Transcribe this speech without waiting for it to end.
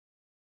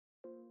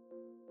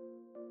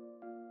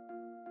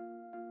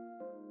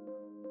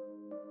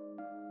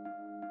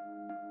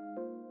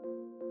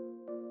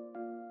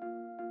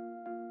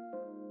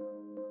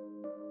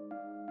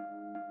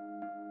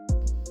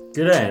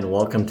G'day and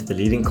welcome to the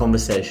Leading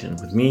Conversation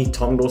with me,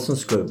 Tom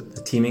Dawson-Squibb,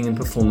 the teaming and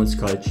performance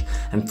coach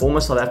and former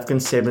South African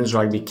Sevens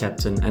rugby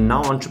captain and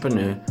now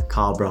entrepreneur,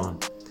 Kyle Brown.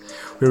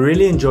 We're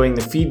really enjoying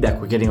the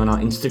feedback we're getting on our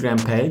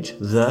Instagram page,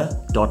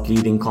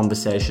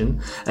 the.leadingconversation,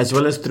 as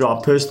well as through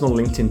our personal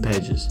LinkedIn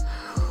pages.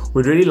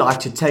 We'd really like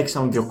to take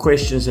some of your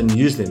questions and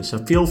use them, so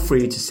feel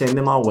free to send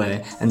them our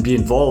way and be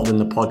involved in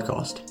the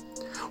podcast.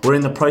 We're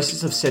in the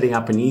process of setting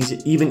up an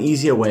even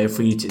easier way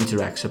for you to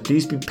interact, so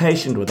please be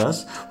patient with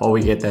us while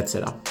we get that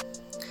set up.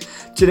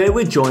 Today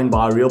we're joined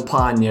by a real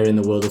pioneer in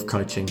the world of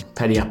coaching,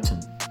 Paddy Upton.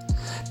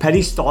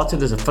 Paddy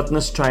started as a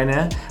fitness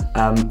trainer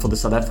for the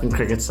South African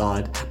cricket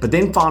side, but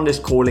then found his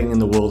calling in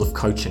the world of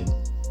coaching.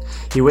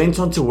 He went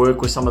on to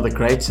work with some of the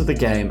greats of the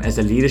game as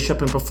a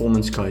leadership and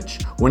performance coach,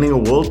 winning a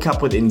World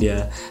Cup with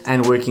India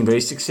and working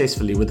very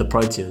successfully with the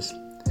Proteas.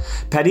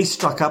 Paddy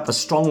struck up a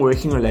strong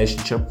working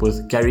relationship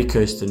with Gary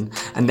Kirsten,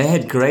 and they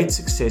had great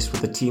success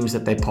with the teams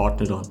that they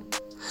partnered on.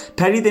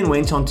 Paddy then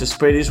went on to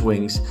spread his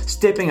wings,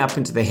 stepping up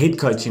into the head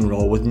coaching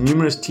role with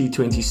numerous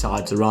T20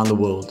 sides around the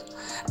world,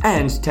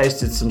 and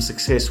tasted some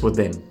success with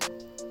them.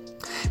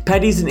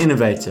 Paddy's an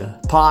innovator,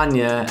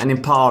 pioneer, and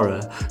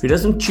empowerer who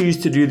doesn't choose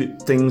to do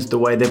things the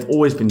way they've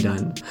always been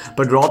done,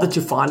 but rather to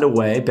find a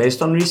way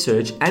based on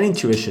research and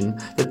intuition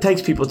that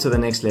takes people to the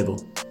next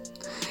level.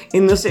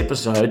 In this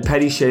episode,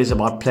 Paddy shares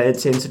about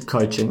player-centered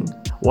coaching,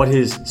 what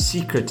his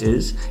secret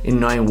is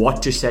in knowing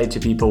what to say to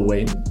people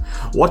when,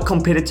 what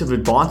competitive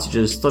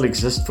advantages still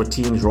exist for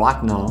teams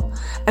right now,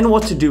 and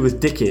what to do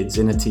with dickheads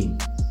in a team.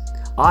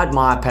 I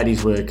admire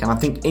Paddy's work, and I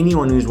think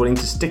anyone who's willing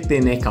to stick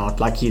their neck out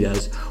like he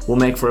does will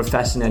make for a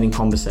fascinating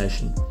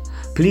conversation.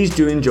 Please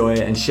do enjoy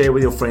and share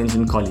with your friends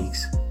and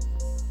colleagues.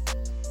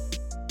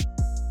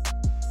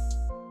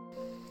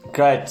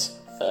 Great.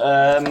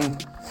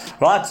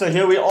 Right, so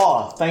here we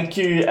are. Thank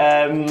you,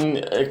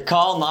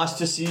 Carl. Nice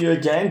to see you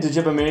again. Did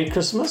you have a Merry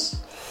Christmas?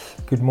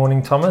 Good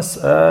morning, Thomas.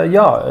 A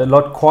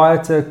lot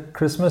quieter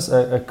Christmas,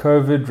 a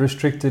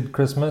COVID-restricted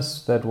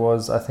Christmas. That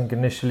was, I think,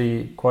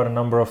 initially quite a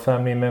number of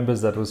family members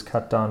that was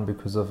cut down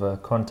because of a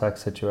contact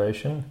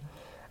situation.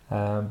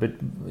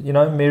 But,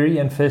 merry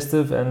and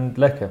festive and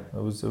lekker.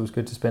 It was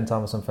good to spend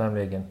time with some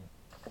family again.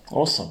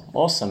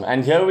 Awesome.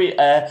 And here we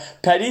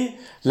Paddy,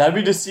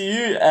 lovely to see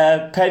you.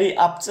 Paddy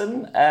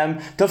Upton.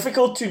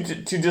 Difficult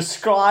to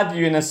describe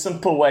you in a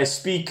simple way.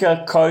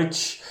 Speaker,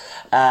 coach,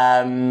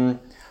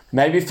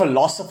 maybe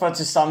philosopher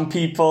to some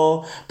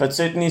people, but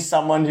certainly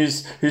someone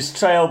who's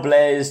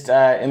trailblazed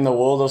in the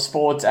world of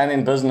sports and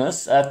in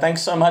business.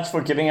 Thanks so much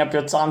for giving up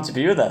your time to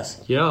be with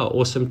us. Yeah,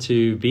 awesome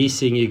to be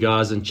seeing you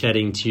guys and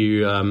chatting to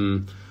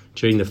you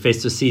during the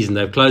festive season.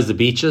 They've closed the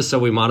beaches, so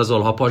we might as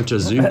well hop onto a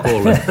Zoom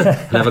call and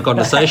have a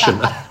conversation.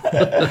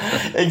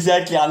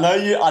 Exactly. I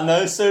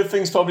know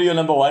surfing's probably your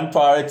number one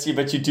priority,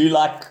 but you do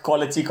like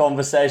quality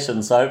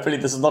conversation, so hopefully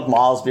this is not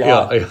miles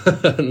behind. Yeah.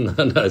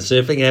 No,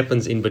 surfing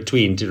happens in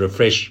between to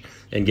refresh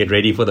and get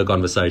ready for the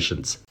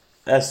conversations.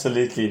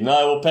 Absolutely.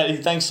 No, well, Paddy,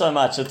 thanks so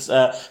much.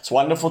 It's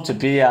wonderful to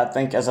be here. I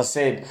think, as I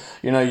said,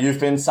 you've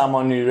been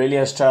someone who really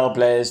has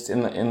trailblazed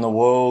in the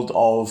world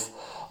of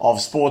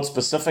sports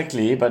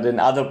specifically, but in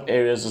other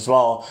areas as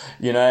well,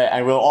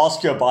 and we'll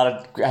ask you about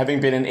it,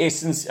 having been an a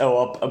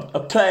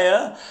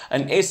player,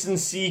 an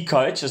S&C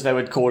coach, as they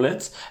would call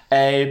it,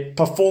 a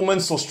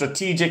performance or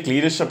strategic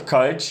leadership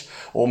coach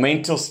or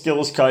mental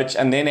skills coach,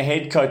 and then a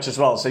head coach as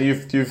well. So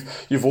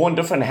you've worn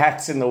different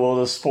hats in the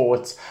world of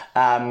sports,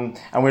 and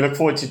we look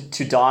forward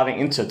to diving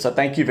into it. So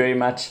thank you very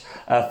much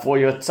for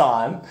your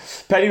time.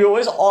 Paddy, we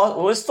always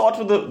start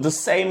with the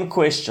same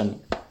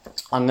question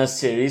on this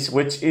series,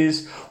 which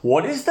is,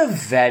 what is the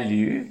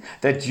value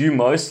that you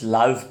most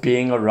love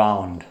being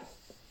around?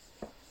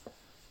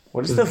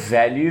 What is the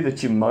value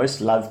that you most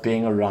love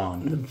being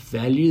around? The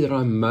value that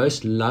I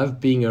most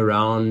love being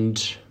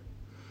around,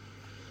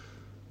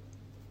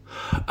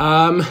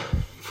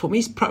 for me,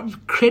 is probably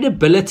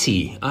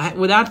credibility.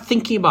 Without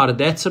thinking about it,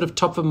 that sort of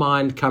top of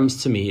mind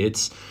comes to me.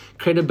 It's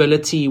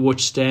credibility,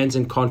 which stands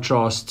in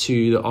contrast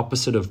to the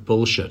opposite of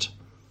bullshit.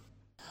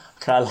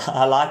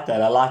 I like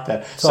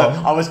that. So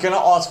I was going to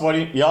ask,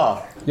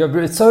 Yeah,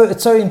 but it's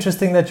so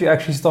interesting that you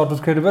actually start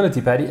with credibility,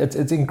 Paddy.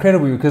 It's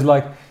incredible because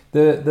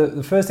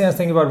the first thing I was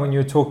thinking about when you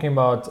were talking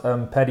about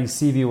Paddy's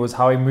CV was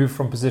how he moved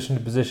from position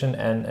to position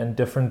and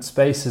different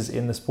spaces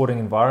in the sporting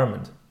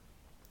environment.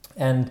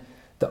 And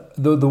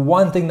the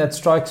one thing that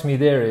strikes me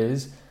there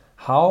is,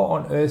 how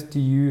on earth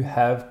do you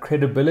have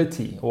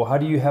credibility, or how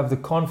do you have the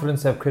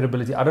confidence to have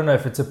credibility? I don't know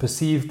if it's a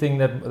perceived thing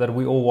that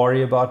we all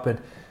worry about, but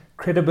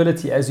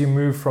credibility as you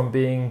move from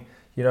being,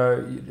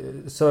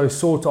 so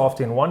sought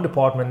after in one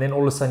department, then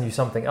all of a sudden you're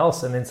something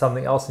else, and then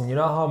something else, and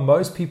how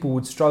most people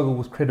would struggle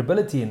with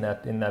credibility in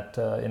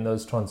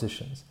those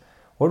transitions.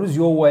 What was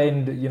your way,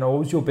 and what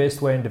was your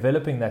best way in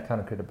developing that kind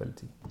of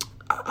credibility?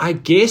 I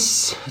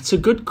guess it's a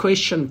good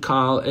question,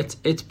 Kyle.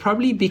 It's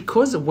probably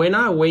because when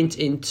I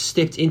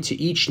stepped into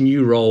each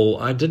new role,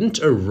 I didn't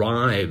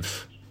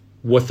arrive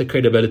with the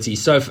credibility.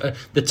 So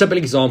the typical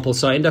example,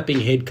 so I end up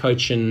being head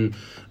coach in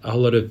a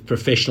whole lot of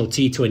professional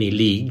T20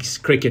 leagues,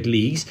 cricket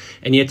leagues,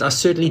 and yet I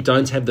certainly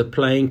don't have the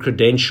playing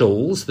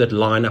credentials that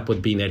line up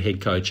with being that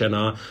head coach. And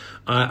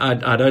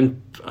I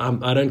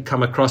don't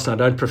come across,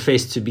 and I don't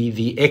profess to be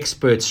the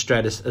expert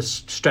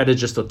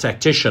strategist or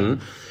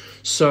tactician.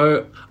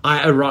 So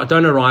I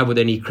don't arrive with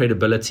any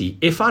credibility.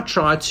 If I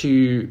try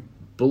to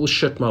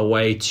bullshit my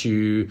way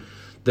to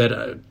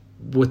that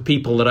with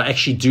people that I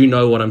actually do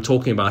know what I'm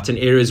talking about in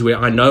areas where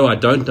I know I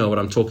don't know what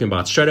I'm talking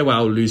about, straight away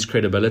I'll lose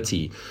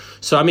credibility.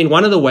 So, I mean,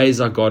 one of the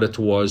ways I got it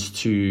was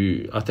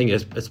to, I think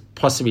it's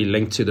possibly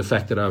linked to the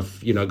fact that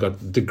I've,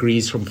 got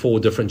degrees from 4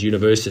 different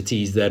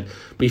universities, that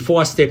before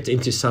I stepped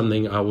into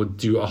something, I would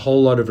do a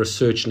whole lot of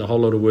research and a whole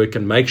lot of work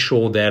and make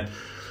sure that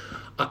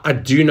I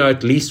do know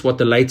at least what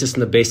the latest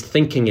and the best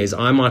thinking is.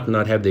 I might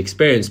not have the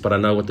experience, but I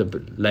know what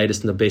the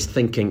latest and the best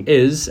thinking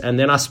is. And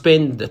then I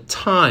spend the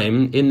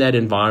time in that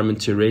environment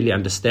to really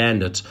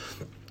understand it,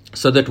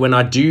 so that when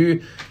I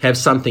do have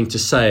something to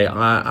say,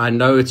 I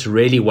know it's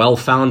really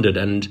well-founded.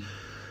 And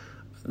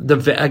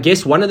I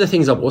guess one of the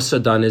things I've also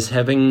done is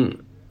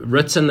having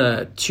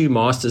written 2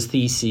 master's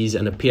theses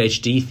and a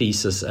PhD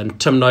thesis, and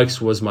Tim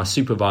Noakes was my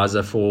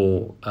supervisor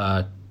for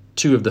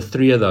 2 of the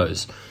 3 of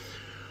those.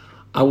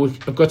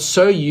 I've got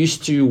so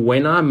used to,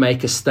 when I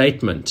make a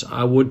statement,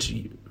 I would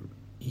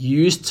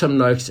use Tim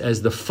Noakes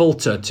as the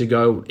filter to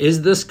go,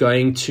 is this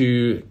going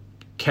to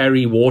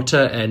carry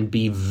water and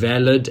be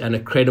valid and a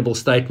credible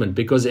statement?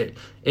 Because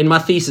in my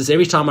thesis,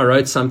 every time I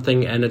wrote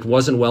something and it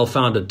wasn't well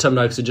founded, Tim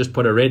Noakes had just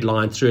put a red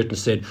line through it and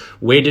said,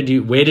 where did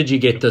you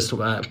get this?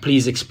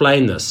 Please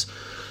explain this.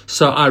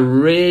 So I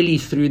really,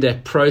 through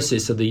that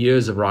process of the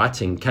years of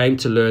writing, came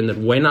to learn that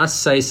when I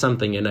say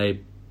something in a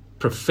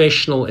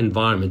professional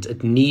environment,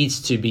 it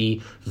needs to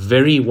be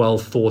very well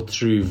thought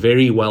through,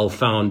 very well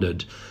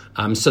founded,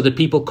 so that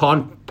people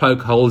can't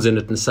poke holes in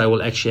it and say,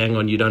 well, actually, hang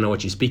on, you don't know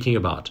what you're speaking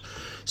about.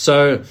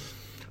 So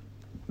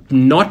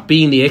not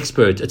being the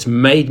expert, it's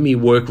made me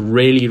work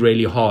really,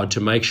 really hard to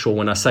make sure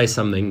when I say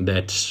something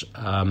that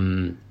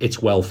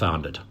it's well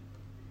founded.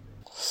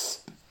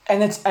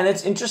 And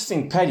it's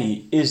interesting,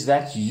 Paddy, is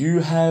that you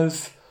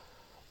have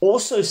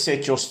also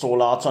set your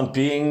stall out on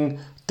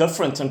being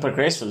different and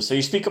progressive. So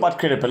you speak about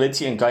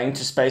credibility and going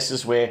to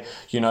spaces where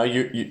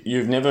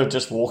you've never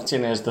just walked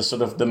in as the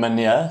sort of the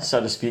manier,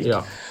 so to speak.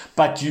 Yeah.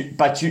 But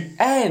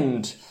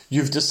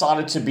you've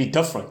decided to be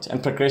different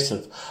and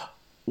progressive.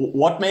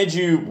 What made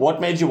you want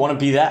to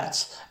be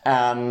that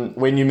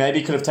when you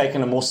maybe could have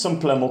taken a more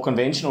simpler, more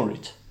conventional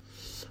route?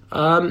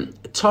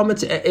 Tom,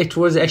 it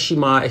was actually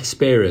my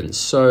experience.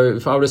 So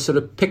if I were to sort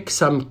of pick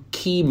some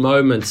key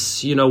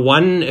moments,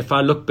 one, if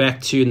I look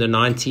back to in the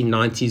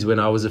 1990s when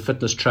I was a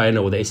fitness trainer,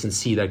 or the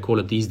S&C, they call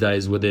it these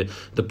days, with the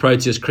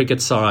Proteas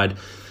cricket side,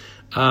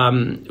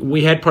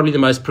 we had probably the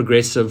most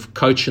progressive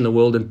coach in the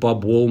world in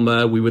Bob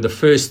Woolmer. We were the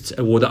first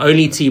or the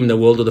only team in the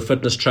world with a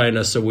fitness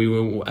trainer, so we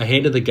were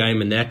ahead of the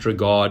game in that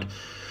regard.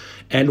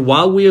 And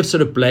while we were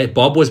sort of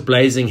Bob was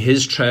blazing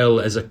his trail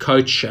as a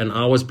coach, and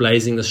I was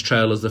blazing this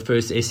trail as the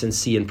first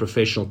S&C in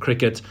professional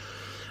cricket,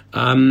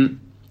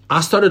 I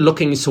started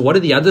looking, so what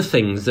are the other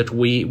things that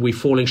we're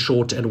falling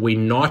short and we're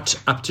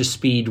not up to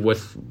speed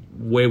with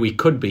where we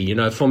could be?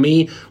 For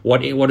me,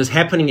 what is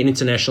happening in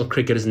international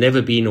cricket has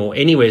never been, or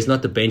anywhere, is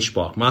not the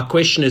benchmark. My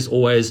question is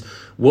always,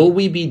 will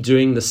we be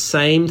doing the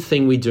same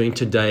thing we're doing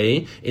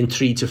today in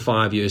 3 to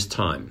 5 years'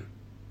 time?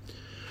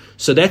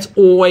 So that's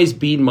always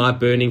been my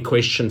burning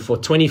question for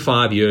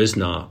 25 years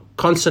now.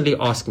 Constantly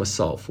ask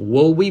myself,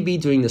 will we be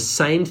doing the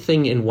same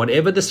thing in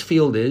whatever this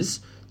field is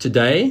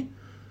today,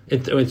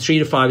 in 3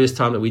 to 5 years'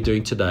 time, that we're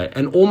doing today?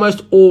 And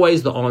almost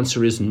always the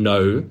answer is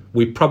no.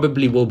 We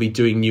probably will be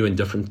doing new and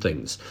different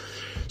things.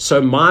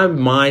 So my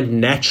mind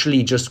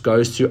naturally just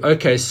goes to,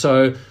 okay,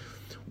 so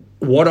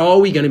what are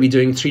we going to be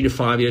doing in 3 to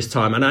 5 years'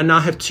 time? And I now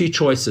have 2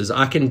 choices.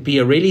 I can be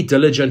a really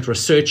diligent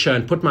researcher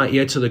and put my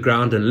ear to the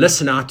ground and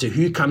listen out to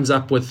who comes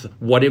up with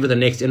whatever the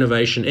next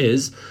innovation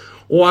is.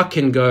 Or I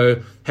can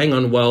go, hang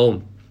on,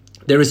 well,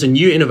 there is a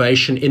new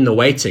innovation in the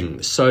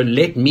waiting. So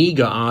let me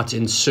go out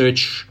in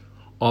search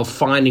of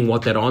finding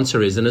what that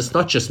answer is. And it's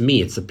not just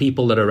me, it's the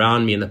people that are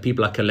around me and the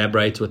people I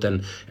collaborate with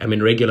and am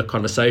in regular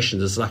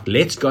conversations. It's like,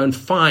 let's go and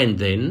find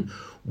then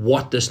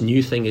what this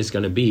new thing is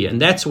going to be.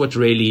 And that's what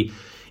really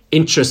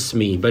interests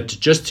me. But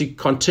just to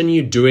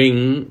continue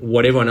doing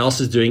what everyone else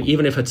is doing,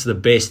 even if it's the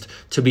best,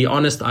 to be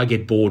honest, I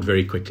get bored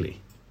very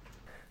quickly.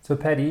 So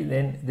Paddy,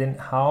 then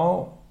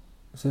how,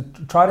 so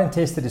tried and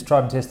tested is tried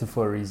and tested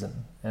for a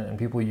reason, and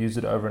people use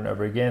it over and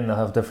over again. They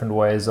have different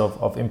ways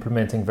of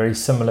implementing very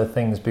similar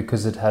things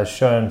because it has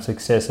shown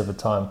success over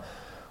time.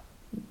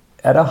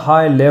 At a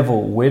high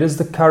level, where does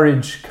the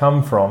courage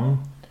come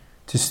from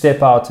to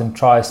step out and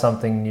try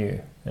something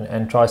new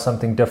and try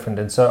something different?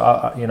 And so,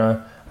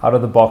 out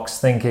of the box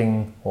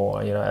thinking,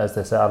 or as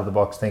they say, out of the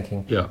box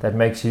thinking, that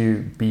makes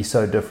you be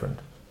so different.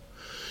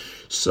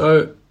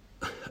 So,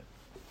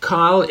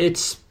 Kyle,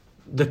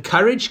 the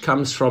courage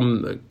comes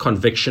from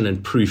conviction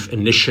and proof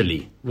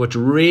initially. What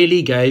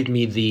really gave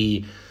me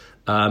the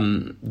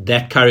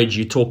that courage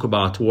you talk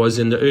about was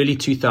in the early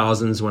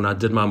 2000s when I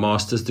did my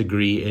master's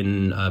degree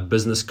in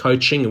business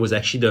coaching. It was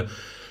actually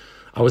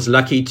I was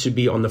lucky to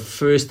be on the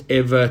first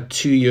ever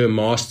 2-year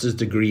master's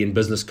degree in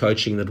business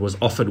coaching that was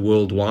offered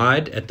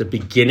worldwide at the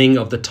beginning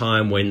of the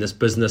time when this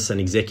business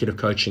and executive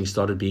coaching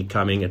started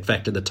becoming, in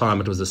fact, at the time,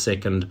 it was the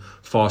second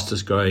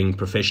fastest growing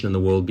profession in the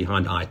world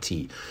behind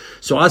IT.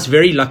 So I was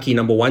very lucky,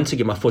 number one, to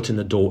get my foot in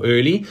the door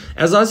early.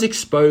 As I was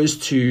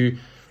exposed to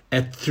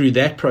through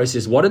that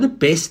process, what are the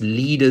best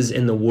leaders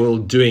in the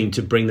world doing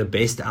to bring the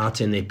best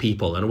out in their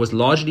people? And it was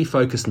largely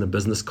focused in the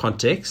business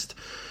context.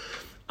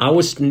 I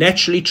was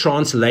naturally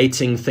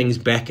translating things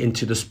back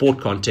into the sport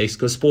context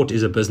because sport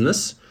is a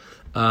business.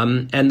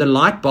 And the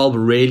light bulb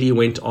really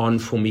went on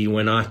for me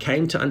when I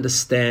came to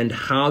understand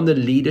how the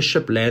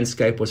leadership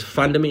landscape was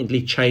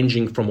fundamentally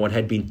changing from what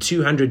had been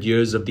 200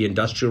 years of the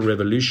Industrial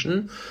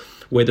Revolution,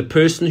 where the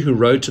person who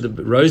rose to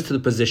the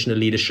position of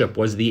leadership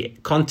was the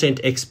content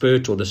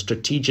expert or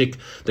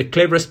the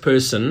cleverest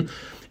person,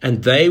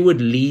 and they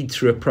would lead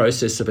through a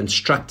process of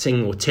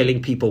instructing or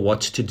telling people what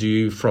to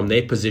do from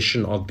their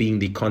position of being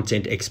the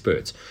content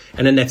expert.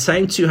 And in that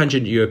same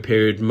 200-year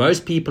period,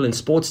 most people in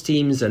sports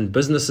teams and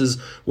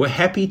businesses were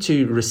happy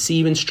to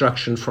receive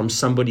instruction from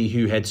somebody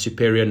who had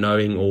superior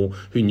knowing or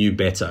who knew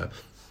better.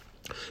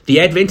 The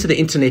advent of the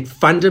internet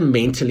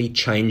fundamentally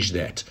changed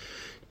that.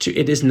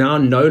 It is now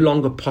no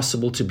longer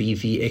possible to be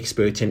the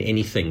expert in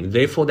anything.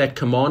 Therefore, that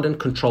command and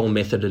control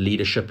method of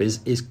leadership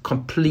is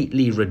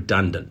completely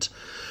redundant.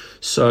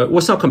 So, well,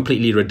 it's not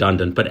completely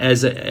redundant, but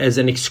as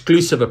an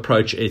exclusive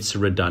approach, it's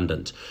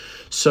redundant.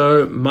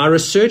 So my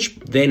research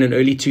then in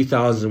early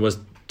 2000 was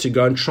to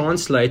go and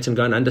translate and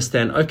go and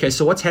understand, okay,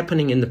 so what's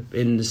happening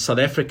in South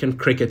African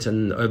cricket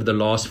and over the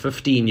last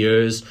 15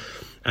 years?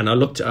 And I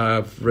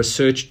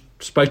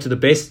spoke to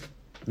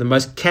the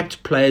most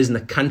capped players in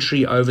the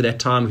country over that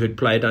time who had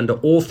played under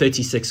all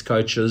 36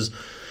 coaches.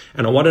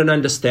 And I wanted to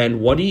understand,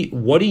 what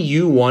do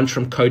you want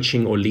from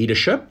coaching or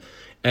leadership?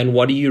 And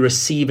what are you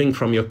receiving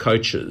from your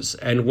coaches?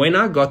 And when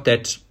I got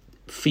that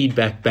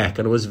feedback back,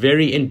 and it was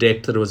very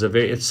in-depth, it was a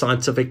very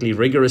scientifically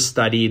rigorous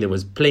study, there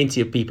was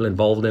plenty of people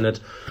involved in it,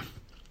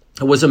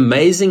 it was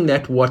amazing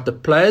that what the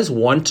players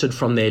wanted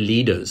from their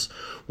leaders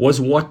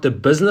was what the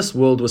business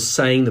world was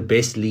saying the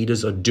best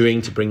leaders are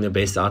doing to bring the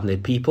best out in their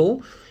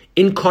people.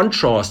 In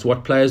contrast,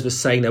 what players were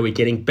saying they were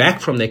getting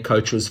back from their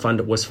coach was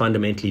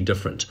fundamentally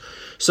different.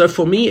 So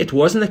for me, it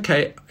wasn't a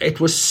case. It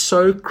was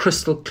so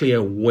crystal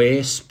clear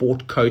where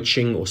sport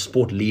coaching or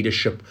sport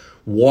leadership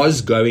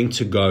was going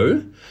to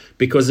go,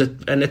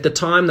 and at the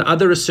time, the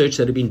other research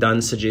that had been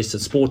done suggested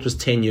sport was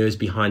 10 years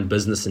behind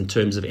business in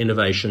terms of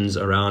innovations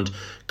around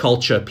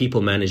culture,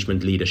 people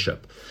management,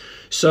 leadership.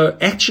 So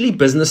actually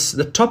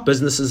the top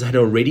businesses had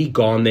already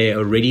gone there,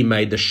 already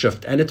made the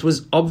shift. And it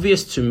was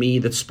obvious to me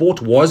that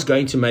sport was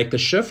going to make the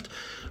shift.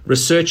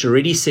 Research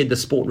already said that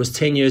sport was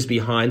 10 years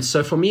behind.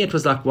 So for me, it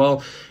was like,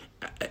 well,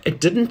 it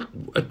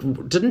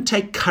didn't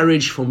take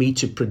courage for me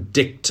to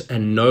predict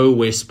and know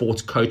where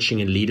sports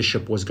coaching and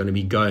leadership was going to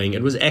be going.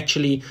 It was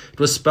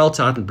spelt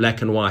out in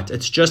black and white.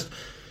 It's just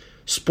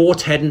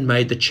sport hadn't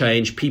made the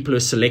change. People who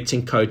are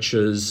selecting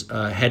coaches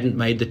hadn't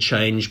made the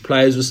change.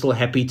 Players were still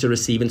happy to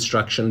receive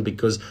instruction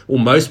because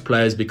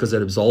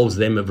it absolves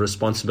them of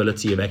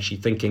responsibility of actually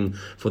thinking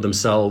for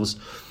themselves.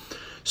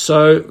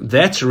 So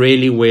that's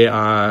really where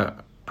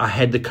I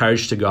had the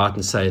courage to go out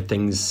and say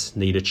things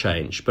need a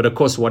change. But of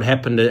course, what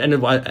happened,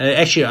 and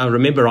I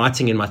remember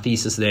writing in my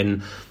thesis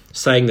then,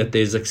 saying that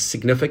there's a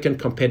significant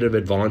competitive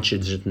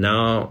advantage that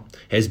now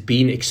has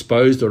been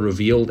exposed or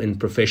revealed in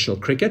professional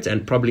cricket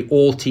and probably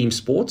all team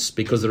sports,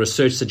 because the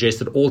research suggests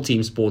that all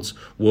team sports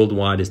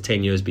worldwide is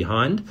 10 years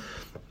behind.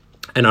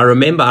 And I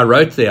remember I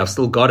wrote there, I've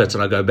still got it,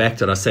 and I go back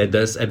to it, I said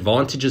this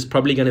advantage is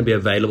probably going to be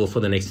available for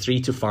the next 3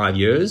 to 5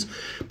 years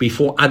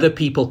before other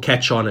people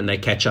catch on and they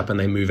catch up and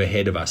they move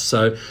ahead of us.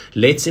 So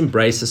let's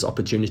embrace this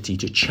opportunity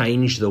to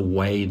change the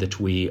way that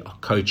we are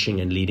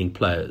coaching and leading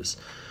players.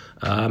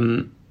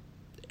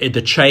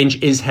 The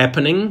change is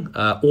happening.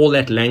 All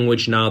that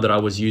language now that I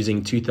was using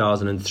in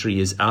 2003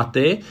 is out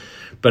there.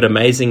 But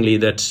amazingly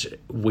that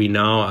we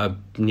now are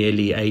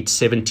nearly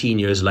 17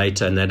 years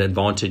later, and that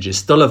advantage is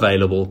still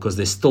available because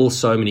there's still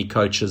so many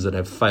coaches that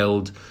have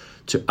failed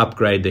to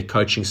upgrade their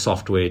coaching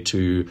software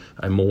to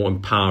a more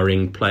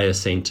empowering,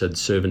 player-centered,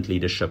 servant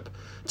leadership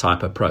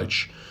type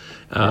approach.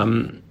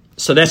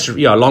 So that's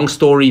a long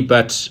story,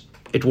 but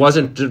it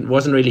wasn't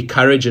really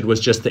courage. It was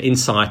just the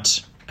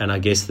insight, and I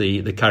guess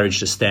the courage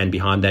to stand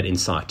behind that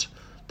insight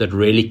that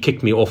really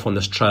kicked me off on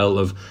this trail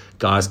of,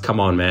 guys,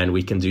 come on, man,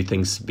 we can do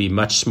things, be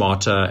much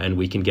smarter, and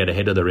we can get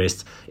ahead of the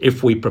rest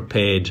if we're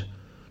prepared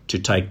to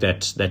take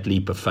that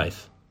leap of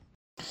faith.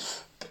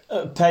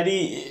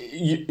 Paddy,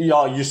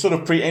 you sort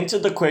of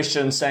preempted the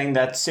question saying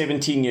that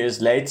 17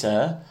 years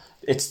later,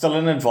 it's still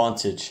an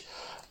advantage.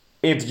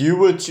 If you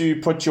were to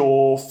put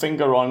your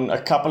finger on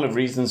a couple of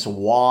reasons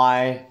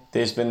why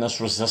there's been this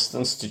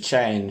resistance to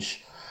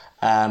change,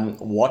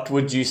 what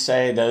would you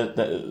say that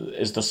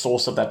is the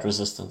source of that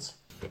resistance?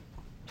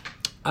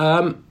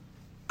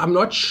 I'm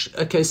not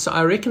okay, so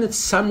I reckon it's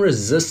some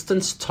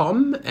resistance,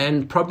 Tom,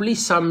 and probably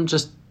some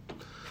just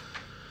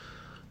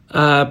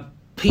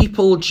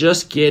people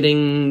just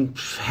getting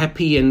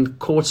happy and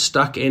caught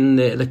stuck in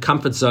the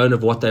comfort zone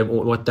of what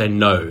they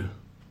know.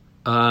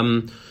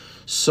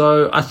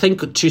 So I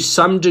think to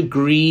some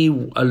degree,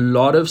 a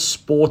lot of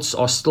sports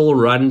are still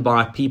run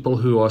by people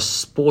who are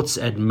sports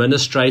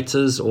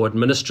administrators or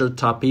administrative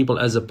type people,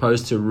 as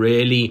opposed to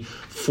really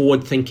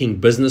forward-thinking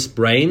business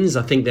brains.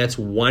 I think that's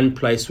one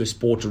place where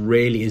sport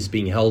really is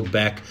being held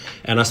back.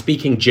 And I'm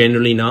speaking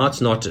generally now.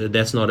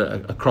 That's not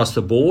across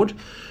the board,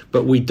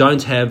 but we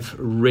don't have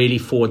really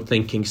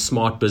forward-thinking,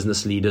 smart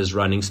business leaders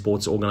running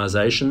sports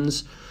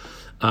organizations.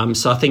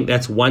 So I think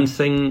that's one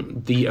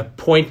thing. The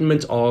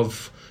appointment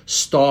of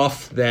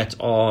staff that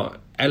are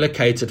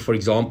allocated, for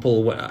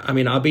example, I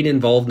mean, I've been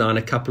involved now in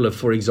a couple of,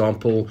 for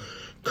example,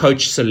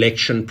 coach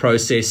selection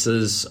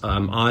processes,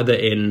 either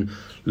in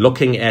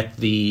looking at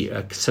the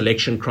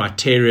selection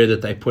criteria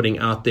that they're putting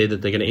out there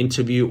that they're going to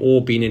interview,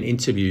 or being in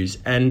interviews.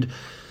 And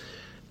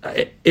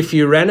if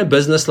you ran a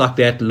business like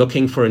that,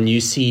 looking for a new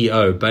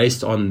CEO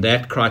based on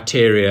that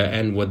criteria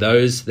and with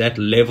that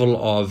level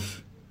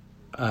of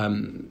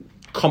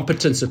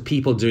competence of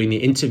people doing the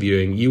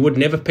interviewing, you would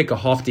never pick a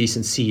half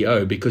decent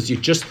CEO, because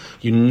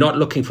you're not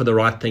looking for the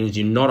right things,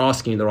 you're not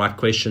asking the right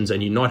questions,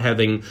 and you're not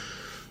having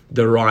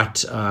the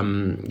right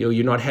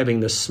you're not having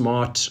the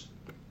smart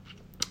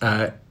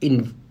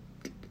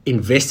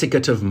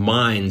investigative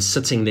minds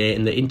sitting there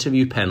in the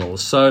interview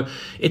panels. So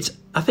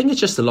I think it's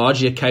just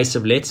largely a case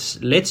of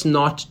let's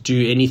not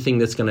do anything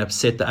that's going to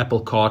upset the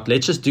apple cart.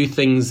 Let's just do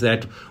things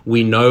that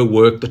we know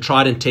work, the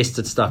tried and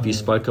tested stuff you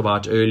spoke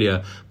about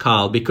earlier,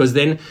 Kyle, because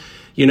then,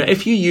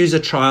 if you use a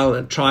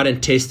tried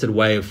and tested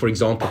way of, for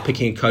example,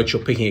 picking a coach or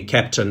picking a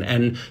captain,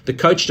 and the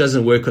coach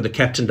doesn't work or the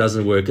captain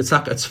doesn't work,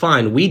 it's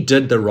fine. We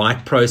did the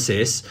right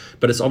process,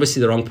 but it's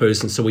obviously the wrong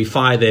person. So we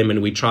fire them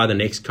and we try the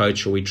next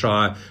coach, or we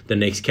try the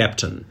next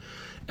captain,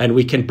 and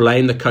we can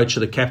blame the coach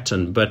or the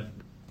captain. But,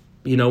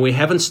 we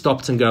haven't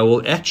stopped and go,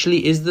 well,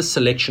 actually, is the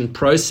selection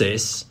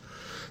process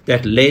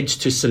that led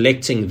to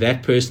selecting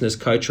that person as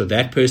coach or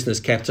that person as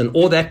captain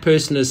or that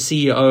person as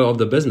CEO of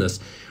the business,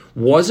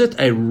 was it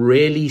a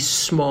really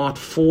smart,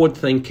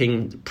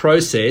 forward-thinking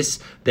process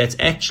that's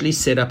actually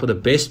set up with the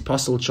best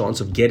possible chance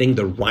of getting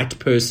the right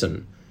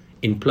person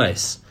in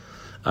place?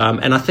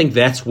 And I think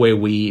that's where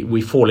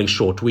we're falling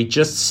short. We're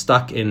just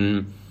stuck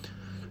in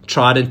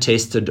tried and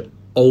tested,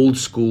 old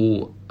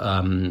school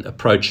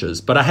approaches.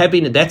 But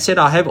that said,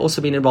 I have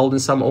also been involved in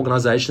some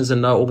organizations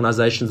and know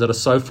organizations that are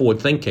so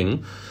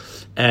forward-thinking.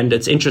 And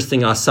it's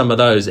interesting how some of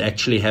those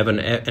actually have an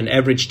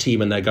average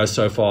team and they go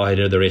so far ahead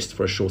of the rest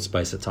for a short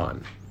space of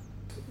time.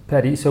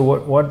 Paddy, so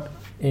what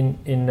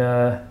in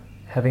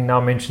having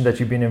now mentioned that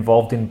you've been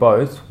involved in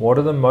both, what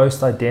are the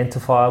most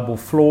identifiable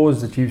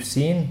flaws that you've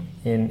seen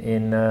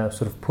in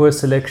sort of poor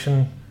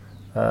selection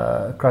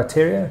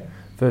criteria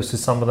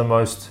versus some of the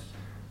most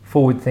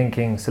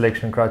forward-thinking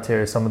selection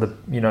criteria, some of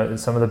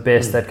the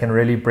best that can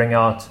really bring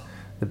out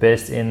the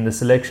best in the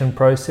selection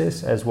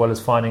process, as well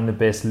as finding the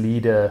best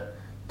leader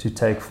to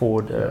take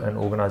forward an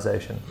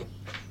organization?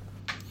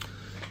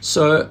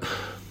 So,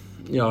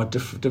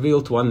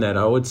 difficult one that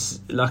I would,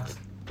 like,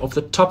 off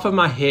the top of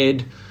my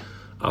head,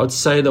 I would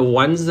say the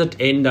ones that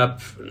end up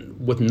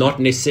with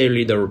not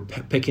necessarily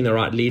picking the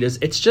right leaders,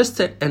 it's just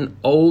an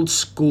old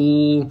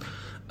school,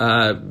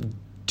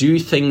 do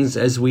things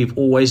as we've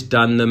always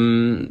done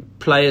them,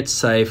 play it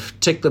safe,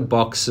 tick the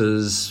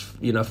boxes,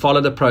 follow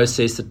the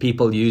process that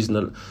people use in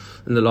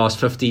the last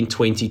 15,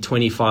 20,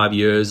 25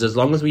 years, as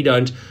long as we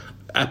don't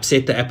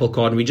upset the apple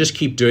cart and we just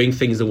keep doing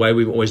things the way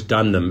we've always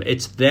done them.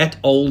 It's that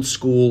old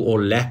school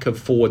or lack of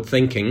forward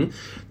thinking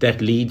that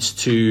leads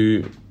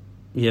to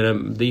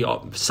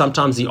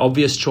sometimes the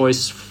obvious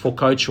choice for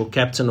coach or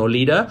captain or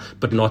leader,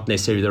 but not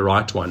necessarily the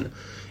right one.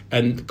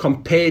 And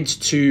compared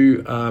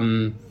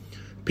to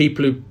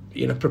people who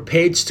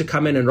prepared to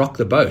come in and rock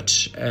the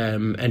boat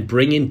and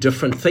bring in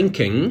different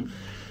thinking,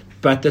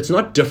 but that's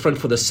not different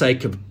for the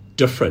sake of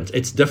different.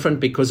 It's different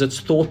because it's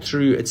thought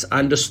through, it's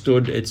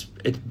understood, it's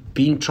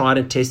being tried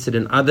and tested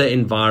in other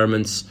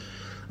environments.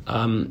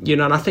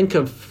 And I think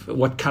of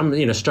what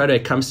comes, straight away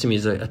comes to me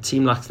is a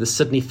team like the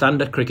Sydney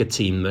Thunder cricket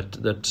team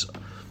that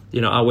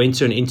I went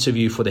to an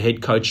interview for the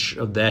head coach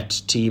of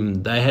that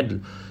team. They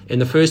had, in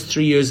the first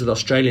 3 years of the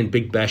Australian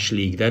Big Bash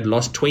League, they'd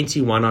lost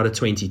 21 out of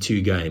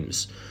 22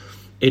 games.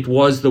 It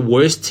was the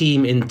worst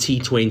team in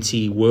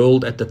T20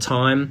 world at the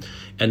time.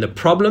 And the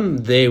problem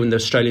there in the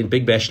Australian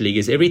Big Bash League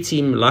is every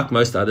team, like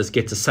most others,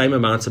 gets the same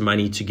amount of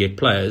money to get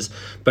players.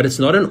 But it's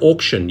not an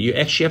auction. You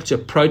actually have to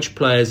approach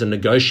players and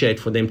negotiate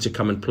for them to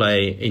come and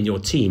play in your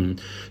team.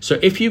 So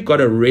if you've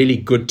got a really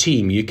good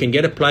team, you can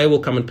get a player will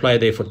come and play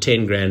there for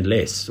 10 grand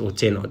less or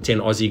 10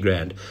 Aussie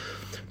grand.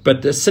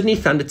 But the Sydney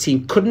Thunder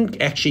team couldn't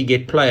actually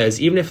get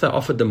players, even if they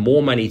offered them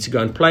more money to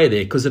go and play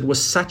there, because it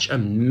was such a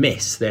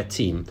mess, that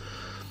team.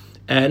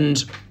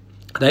 And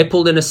they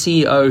pulled in a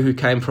CEO who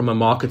came from a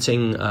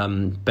marketing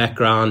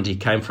background. He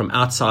came from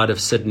outside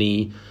of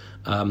Sydney.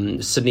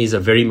 Sydney is a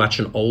very much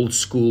an old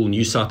school,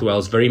 New South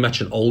Wales, very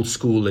much an old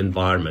school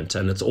environment.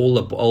 And it's all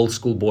the old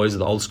school boys with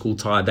the old school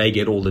tie. They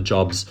get all the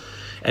jobs.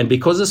 And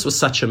because this was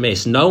such a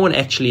mess, no one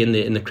actually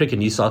in the cricket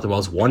New South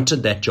Wales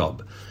wanted that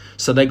job.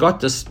 So they got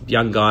this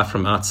young guy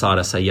from outside,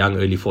 I say young,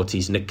 early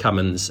 40s, Nick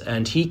Cummins,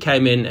 and he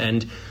came in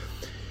and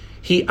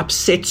he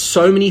upset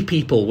so many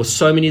people with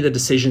so many of the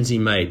decisions he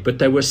made, but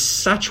they were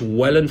such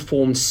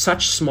well-informed,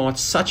 such smart,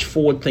 such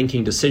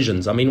forward-thinking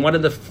decisions. I mean, one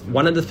of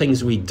the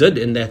things we did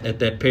at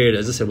that period,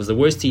 as I said, was the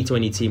worst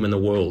T20 team in the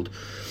world.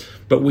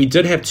 But we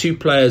did have two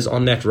players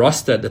on that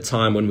roster at the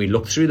time when we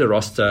looked through the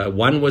roster.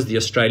 One was the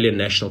Australian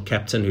national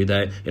captain,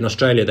 in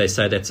Australia they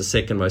say that's the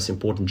second most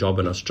important job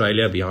in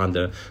Australia behind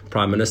the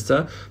Prime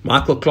Minister.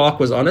 Michael Clarke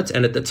was on it,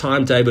 and at the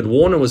time David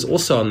Warner was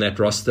also on that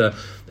roster,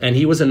 and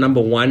he was a number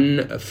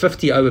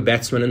 150 over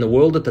batsman in the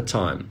world at the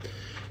time.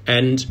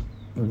 And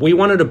we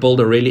wanted to build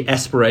a really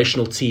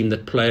aspirational team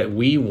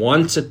we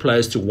wanted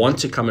players to want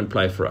to come and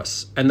play for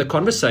us. And the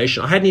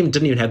conversation,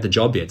 didn't even have the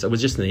job yet. It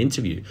was just an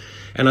interview.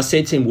 And I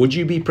said to him, would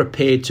you be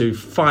prepared to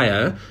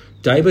fire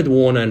David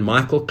Warner and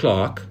Michael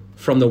Clarke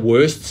from the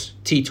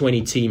worst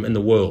T20 team in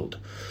the world?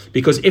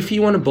 Because if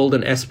you want to build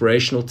an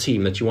aspirational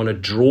team that you want to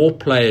draw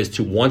players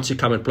to want to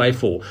come and play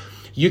for,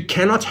 you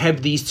cannot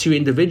have these two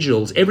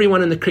individuals.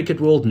 Everyone in the cricket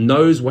world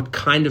knows what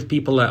kind of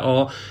people they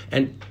are,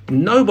 and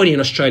nobody in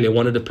Australia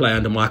wanted to play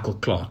under Michael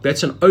Clarke.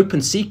 That's an open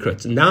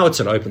secret. Now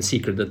it's an open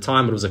secret. At the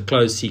time, it was a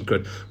closed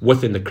secret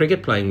within the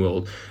cricket playing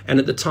world. And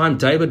at the time,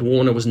 David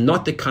Warner was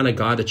not the kind of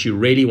guy that you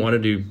really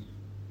wanted to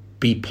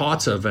be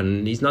part of,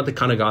 and he's not the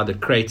kind of guy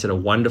that created a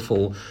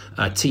wonderful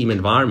team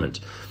environment.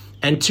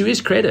 And to his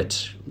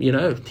credit,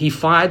 he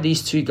fired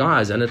these two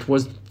guys, and it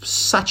was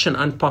such an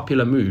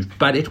unpopular move,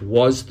 but it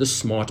was the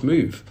smart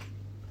move.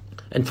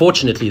 And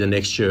fortunately, the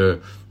next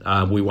year,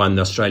 we won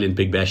the Australian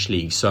Big Bash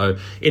League. So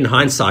in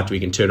hindsight, we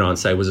can turn around and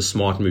say it was a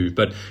smart move.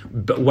 But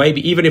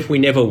maybe even if we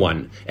never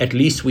won, at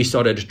least we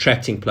started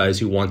attracting players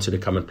who wanted to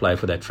come and play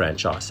for that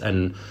franchise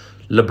and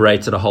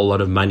liberated a whole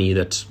lot of money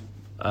that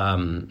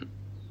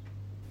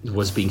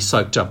was being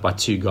soaked up by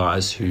two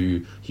guys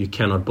who you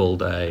cannot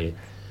build a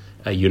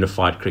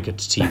unified cricket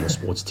team or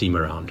sports team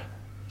around.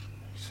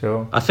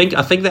 Sure. I think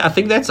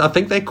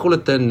they call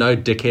it the no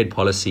dickhead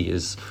policy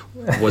was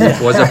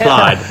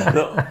applied.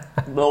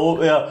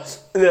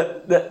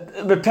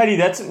 But Paddy,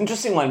 that's an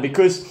interesting one,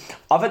 because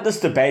I've had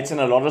this debate in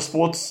a lot of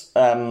sports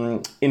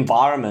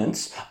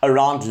environments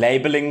around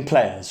labelling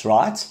players,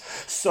 right?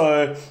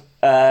 So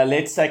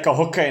let's take a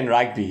hooker in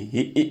rugby.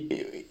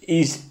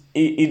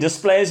 He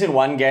displays in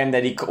one game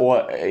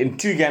or in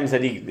two games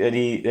that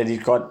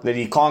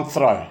he can't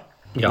throw.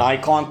 Yeah. Now he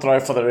can't throw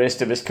for the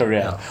rest of his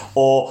career. Yeah.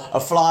 Or a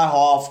fly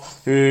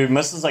half who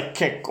misses a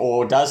kick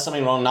or does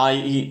something wrong. Now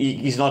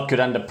he's not good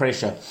under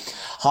pressure.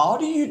 How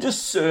do you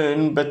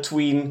discern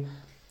between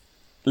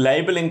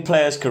labelling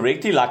players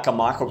correctly, like a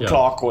Michael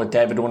Clarke or a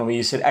David Warner, where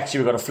you said,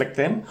 actually, we've got to flick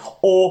them?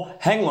 Or,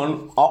 hang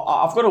on,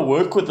 I've got to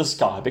work with this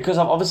guy, because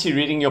I'm obviously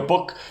reading your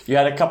book. You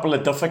had a couple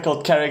of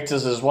difficult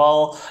characters as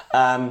well.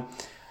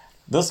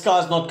 This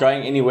guy's not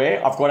going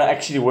anywhere. I've got to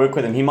actually work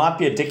with him. He might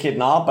be a dickhead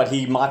now, but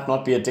he might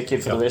not be a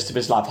dickhead for the rest of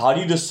his life. How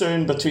do you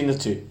discern between the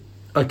two?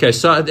 Okay,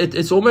 so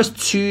it's almost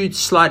two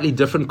slightly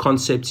different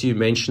concepts you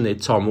mentioned there,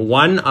 Tom.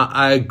 One,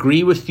 I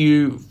agree with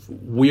you.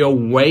 We are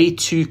way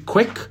too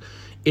quick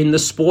in the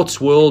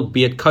sports world,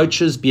 be it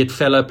coaches, be it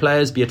fellow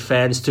players, be it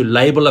fans, to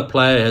label a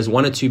player as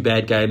one or two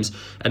bad games,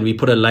 and we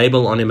put a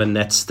label on him and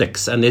that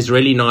sticks. And there's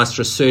really nice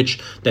research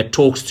that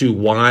talks to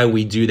why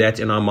we do that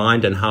in our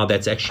mind and how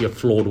that's actually a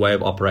flawed way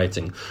of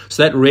operating.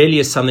 So that really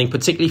is something,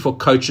 particularly for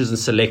coaches and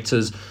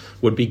selectors,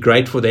 would be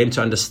great for them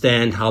to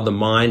understand how the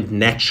mind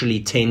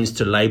naturally tends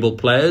to label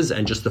players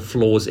and just the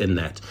flaws in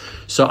that.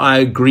 So I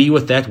agree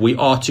with that. We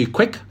are too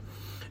quick.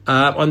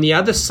 On the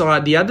other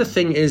side, the other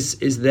thing is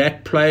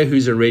that player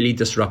who's a really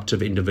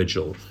disruptive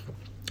individual.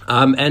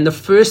 And the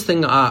first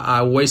thing I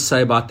always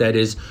say about that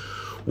is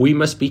we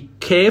must be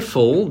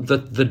careful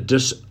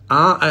that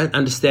our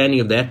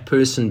understanding of that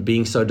person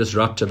being so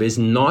disruptive is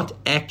not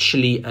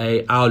actually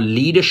our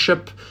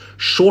leadership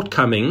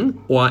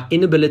shortcoming or our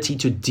inability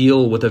to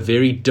deal with a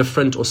very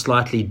different or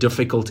slightly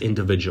difficult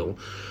individual.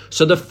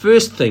 So the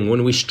first thing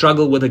when we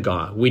struggle with a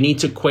guy, we need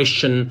to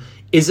question,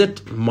 is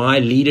it my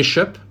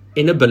leadership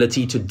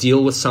inability to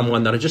deal with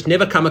someone that I've just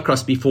never come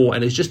across before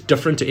and is just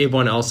different to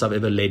everyone else I've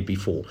ever led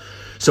before?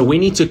 So we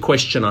need to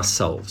question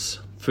ourselves,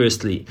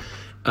 firstly.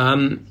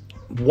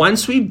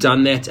 Once we've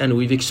done that and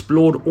we've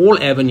explored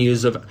all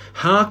avenues of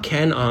how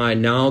can I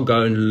now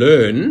go and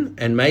learn,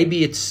 and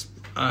maybe it's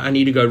I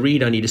need to go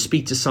read, I need to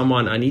speak to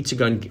someone, I need to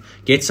go and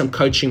get some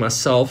coaching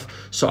myself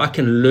so I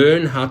can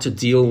learn how to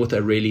deal with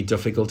a really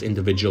difficult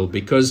individual.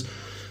 Because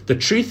the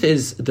truth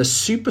is,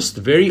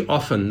 very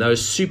often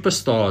those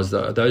superstars,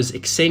 those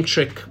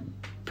eccentric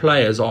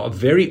players are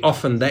very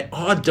often, they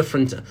are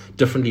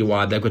differently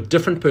wired. They've got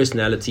different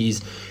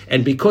personalities,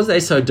 and because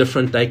they're so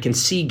different, they can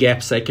see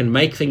gaps, they can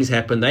make things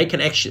happen,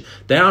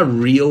 they are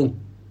real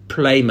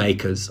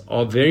playmakers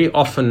are very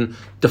often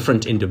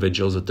different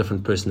individuals with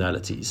different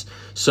personalities.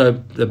 So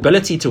the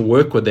ability to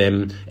work with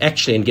them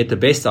actually and get the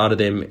best out of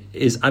them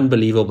is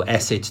unbelievable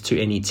asset to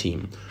any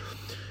team.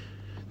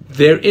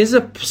 So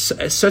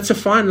it's a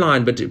fine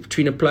line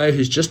between a player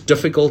who's just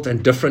difficult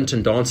and different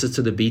and dances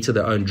to the beat of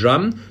their own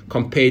drum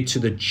compared to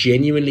the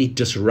genuinely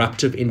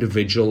disruptive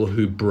individual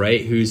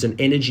who's an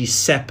energy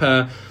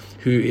sapper,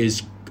 who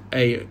is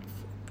an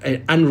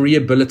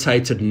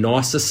unrehabilitated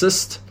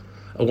narcissist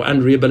or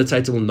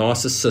unrehabilitatable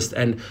narcissist.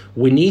 And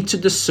we need to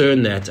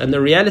discern that. And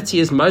the reality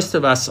is most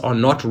of us are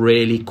not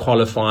really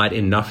qualified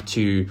enough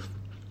to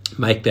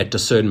make that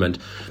discernment.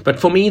 But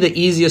for me, the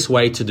easiest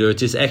way to do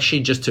it is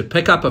actually just to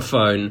pick up a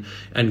phone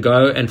and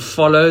go and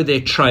follow their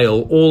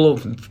trail all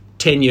of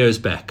 10 years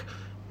back,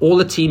 all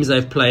the teams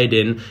they've played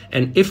in.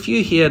 And if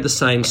you hear the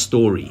same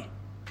story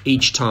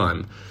each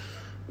time,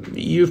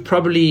 you've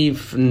probably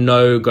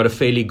got a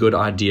fairly good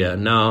idea.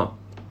 Now,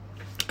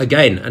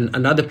 again,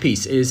 another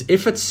piece is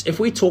if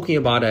we're talking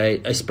about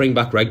a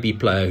Springbok rugby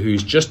player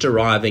who's just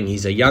arriving,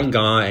 he's a young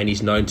guy and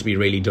he's known to be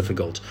really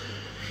difficult.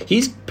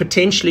 He's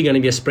potentially going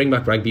to be a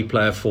Springbok rugby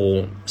player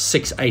for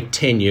 6, 8,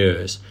 10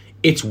 years.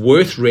 It's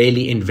worth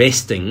really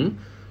investing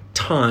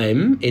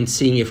time in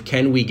seeing if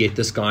can we get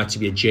this guy to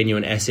be a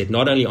genuine asset,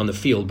 not only on the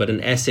field, but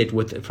an asset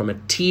from a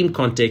team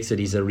context that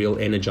he's a real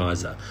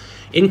energizer.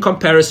 In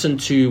comparison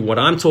to what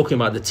I'm talking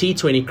about, the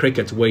T20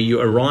 cricket, where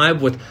you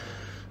arrive with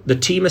the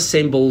team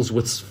assembles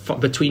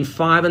between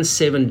 5 and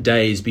 7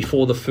 days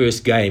before the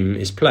first game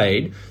is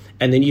played,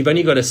 and then you've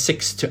only got a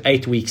 6 to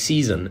 8 week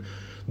season.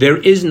 There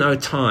is no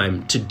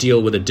time to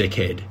deal with a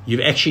dickhead.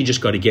 You've actually just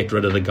got to get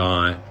rid of the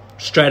guy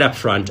straight up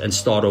front and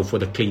start off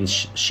with a clean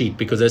sheet,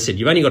 because as I said,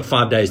 you've only got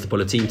 5 days to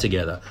pull a team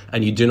together,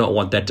 and you do not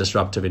want that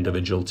disruptive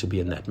individual to be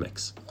in that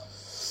mix.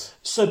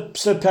 So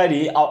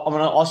Paddy, I'm going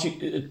to ask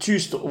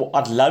you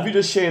I'd love you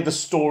to share the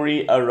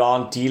story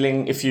around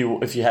dealing, if you're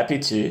happy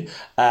to,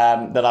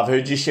 that I've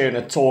heard you share in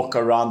a talk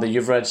around the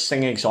Yuvraj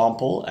Singh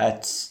example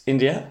at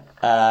India.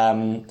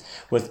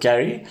 With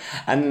Gary.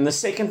 And then the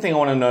second thing I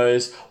want to know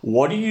is,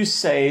 what do you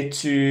say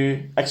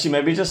to, actually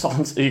maybe just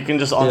answer, you can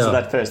just answer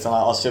that first and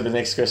I'll ask you the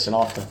next question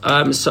after.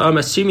 So I'm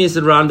assuming it's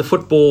around the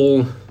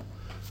football.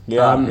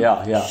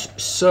 Yeah.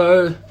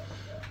 So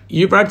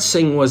Yuvraj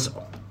Singh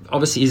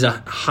he's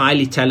a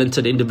highly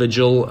talented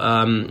individual,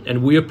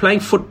 and we were playing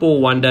football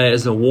one day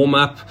as a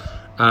warm-up.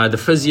 The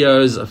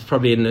physios,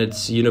 probably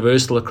it's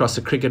universal across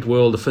the cricket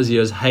world, the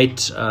physios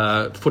hate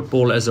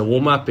football as a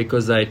warm-up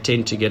because they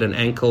tend to get an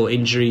ankle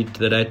injury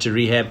that they had to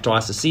rehab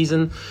twice a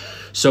season.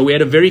 So we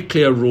had a very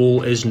clear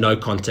rule, is no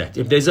contact.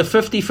 If there's a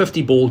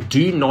 50-50 ball,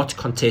 do not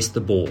contest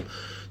the ball.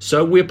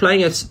 So we're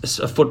playing a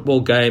football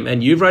game,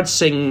 and Yuvraj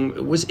Singh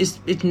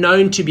is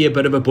known to be a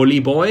bit of a bully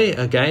boy.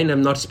 Again,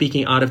 I'm not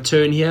speaking out of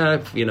turn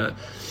here,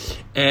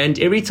 And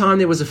every time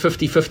there was a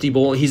 50-50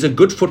 ball, he's a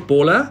good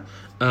footballer.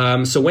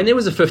 So when there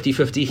was a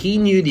 50-50, he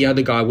knew the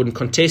other guy wouldn't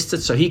contest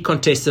it, so he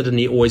contested and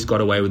he always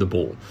got away with the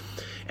ball.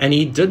 And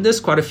he did this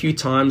quite a few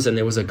times, and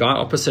there was a guy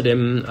opposite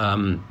him,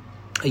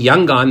 a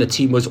young guy in the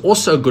team, was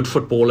also a good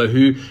footballer,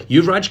 who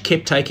Yuvraj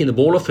kept taking the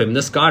ball off him.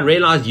 This guy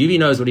realized Yuvi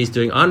knows what he's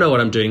doing, I know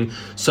what I'm doing,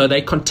 so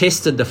they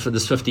contested this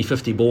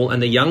 50-50 ball,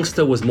 and the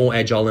youngster was more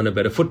agile and a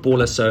better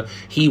footballer, so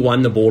he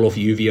won the ball off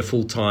Yuvi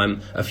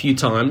a few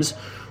times,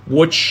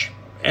 which,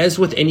 as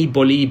with any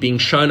bully being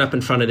shown up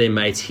in front of their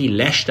mates, he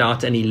lashed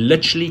out and he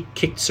literally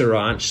kicked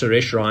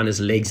Suresh Raina's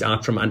legs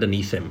out from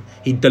underneath him.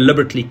 He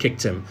deliberately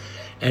kicked him.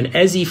 And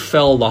as he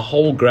fell, the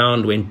whole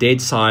ground went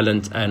dead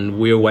silent, and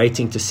we were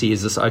waiting to see,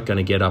 is this oak going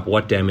to get up?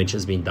 What damage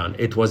has been done?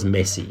 It was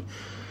messy.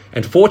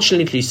 And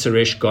fortunately,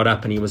 Suresh got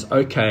up and he was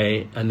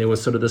okay, and there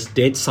was sort of this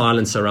dead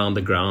silence around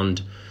the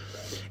ground.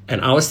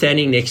 And I was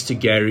standing next to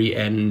Gary,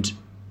 and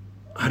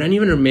I don't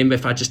even remember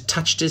if I just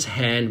touched his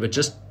hand, but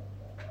just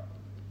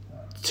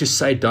to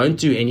say don't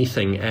do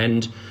anything.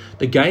 And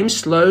the game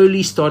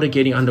slowly started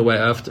getting underway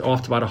after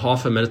about a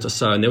half a minute or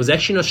so, and there was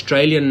actually an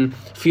Australian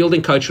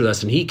fielding coach with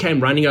us, and he came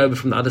running over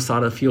from the other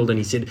side of the field, and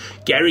he said,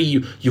 Gary,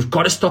 you've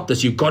got to stop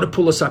this, you've got to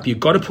pull this up, you've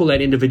got to pull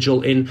that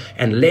individual in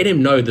and let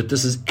him know that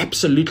this is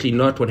absolutely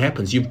not what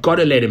happens, you've got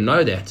to let him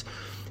know that.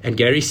 And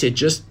Gary said,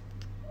 just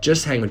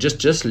hang on,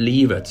 just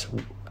leave it.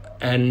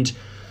 And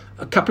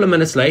a couple of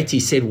minutes later he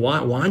said, why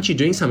aren't you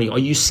doing something? Are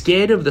you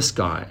scared of this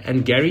guy?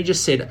 And Gary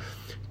just said,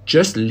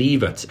 just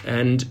leave it.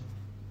 And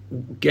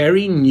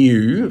Gary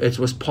knew, it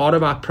was part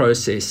of our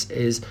process,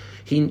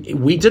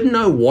 we didn't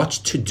know what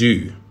to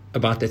do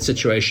about that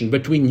situation,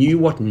 but we knew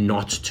what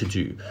not to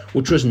do,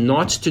 which was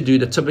not to do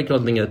the typical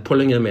thing of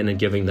pulling him in and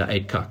giving the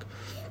 8 cuck.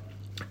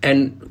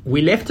 And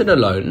we left it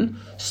alone,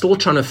 still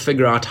trying to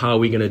figure out how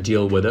we're going to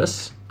deal with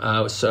this.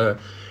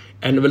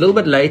 And a little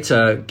bit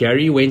later,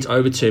 Gary went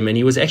over to him, and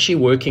he was actually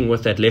working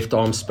with that left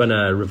arm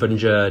spinner,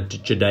 Ravindra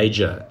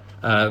Jadeja,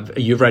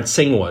 Yuvraj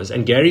Singh was.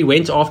 And Gary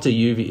went after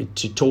UV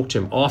to talk to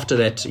him after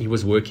that he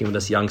was working with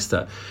this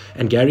youngster.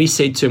 And Gary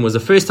said to him, was the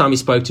first time he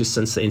spoke to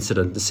since the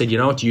incident, he said, you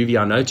know what, UV,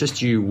 I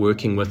noticed you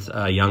working with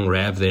young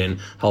Rav there and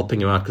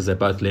helping him out because they're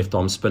both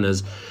left-arm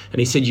spinners. And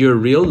he said, you're a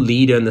real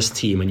leader in this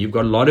team and you've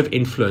got a lot of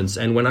influence.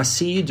 And when I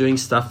see you doing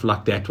stuff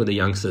like that with the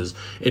youngsters,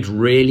 it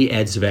really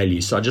adds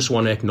value. So I just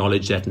want to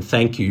acknowledge that and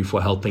thank you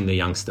for helping the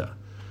youngster.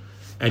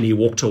 And he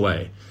walked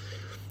away.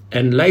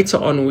 And later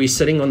on, when we were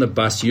sitting on the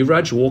bus,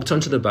 Yuvraj walked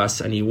onto the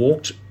bus and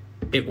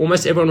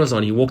almost everyone was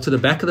on. He walked to the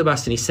back of the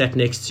bus and he sat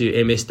next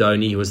to MS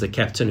Dhoni, who was the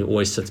captain who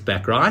always sits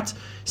back right.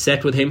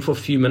 Sat with him for a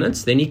few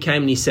minutes. Then he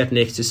came and he sat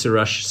next to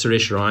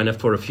Suresh Raina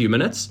for a few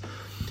minutes.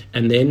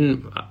 And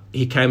then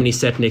he came and he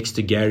sat next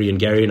to Gary, and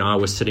Gary and I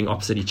were sitting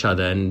opposite each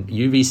other. And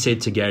UV said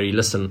to Gary,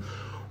 listen,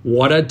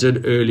 what I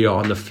did earlier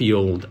on the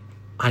field,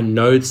 I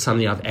know it's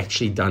something I've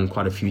actually done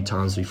quite a few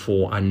times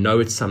before. I know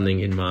it's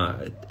something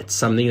it's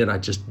something that I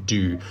just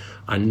do.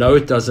 I know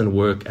it doesn't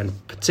work, and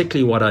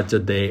particularly what I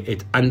did there,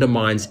 it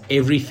undermines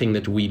everything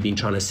that we've been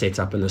trying to set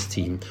up in this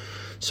team.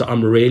 So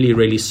I'm really,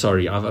 really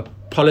sorry. I've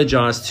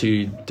apologized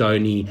to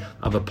Dhoni.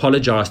 I've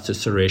apologized to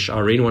Suresh. I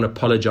really want to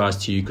apologize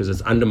to you because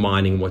it's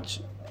undermining what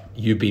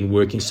you've been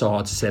working so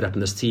hard to set up in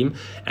this team.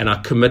 And I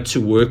commit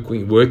to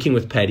working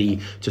with Paddy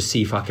to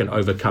see if I can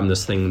overcome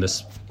this thing,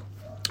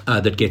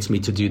 that gets me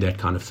to do that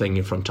kind of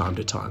thing from time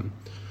to time.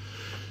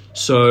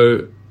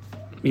 So,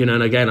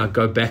 and again, I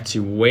go back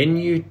to when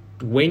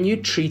you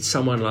treat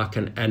someone like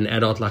an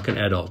adult like an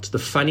adult, the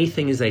funny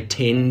thing is they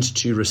tend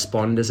to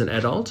respond as an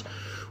adult.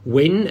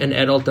 When an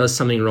adult does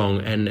something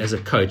wrong, and as a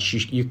coach,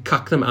 you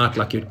cuck them out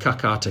like you'd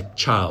cuck out a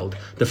child,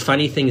 the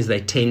funny thing is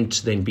they tend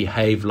to then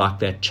behave like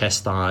that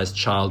chastised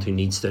child who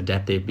needs to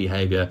adapt their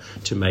behavior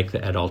to make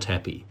the adult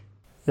happy.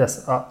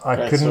 Yes,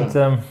 I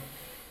couldn't...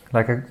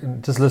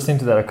 just listening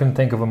to that, I couldn't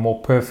think of a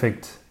more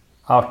perfect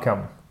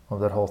outcome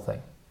of that whole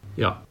thing.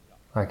 Yeah.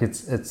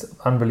 It's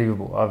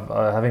unbelievable.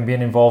 Having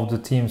been involved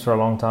with teams for a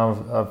long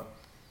time,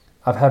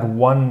 I've had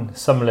one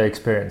similar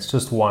experience,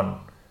 just one,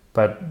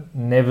 but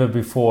never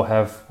before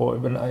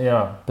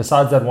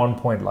besides that one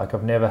point,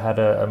 I've never had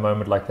a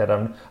moment like that.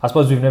 I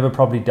suppose we've never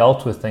probably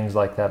dealt with things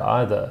like that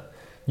either.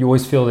 You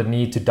always feel the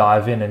need to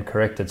dive in and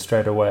correct it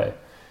straight away.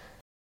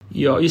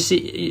 Yeah, you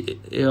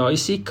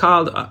see,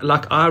 Kyle,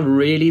 I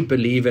really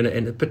believe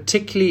in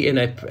particularly in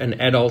an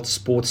adult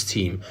sports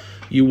team,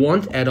 you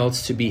want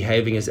adults to be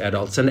behaving as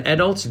adults, and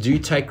adults do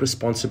take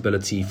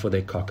responsibility for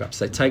their cock-ups.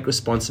 They take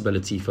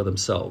responsibility for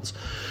themselves.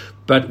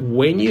 But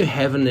when you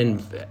have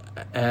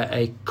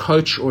a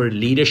coach or a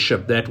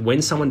leadership that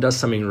when someone does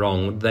something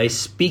wrong, they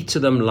speak to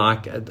them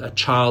like a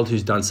child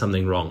who's done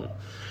something wrong,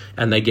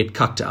 and they get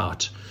cucked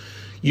out.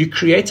 You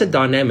create a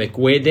dynamic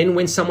where then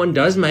when someone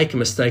does make a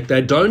mistake,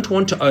 they don't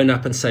want to own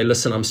up and say,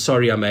 listen, I'm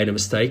sorry I made a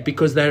mistake,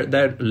 because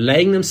they're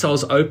laying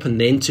themselves open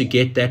then to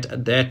get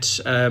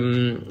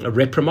that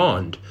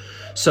reprimand.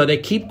 So they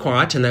keep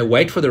quiet and they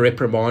wait for the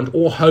reprimand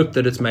or hope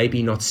that it's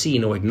maybe not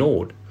seen or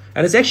ignored.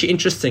 And it's actually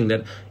interesting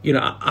that,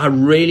 I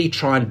really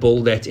try and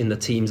build that in the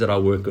teams that I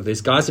work with. There's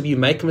guys, if you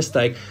make a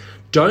mistake,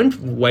 don't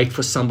wait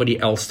for somebody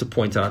else to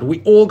point it out.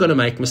 We're all going to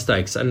make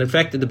mistakes. And in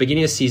fact, at the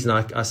beginning of the season,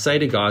 I say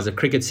to guys, a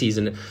cricket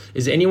season,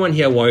 is anyone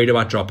here worried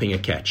about dropping a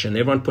catch? And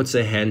everyone puts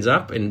their hands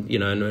up in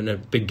a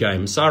big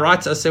game. So I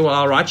say, well,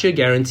 I'll write you a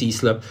guarantee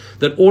slip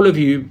that all of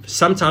you,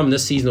 sometime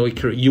this season or your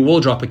career, you will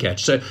drop a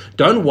catch. So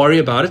don't worry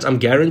about it. I'm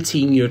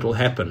guaranteeing you it will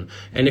happen.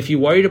 And if you're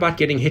worried about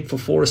getting hit for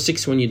 4 or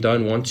 6 when you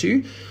don't want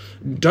to,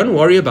 don't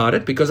worry about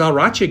it, because I'll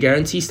write you a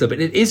guarantee slip.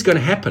 It is going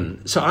to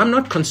happen. So I'm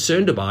not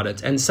concerned about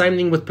it. And same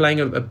thing with playing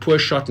a poor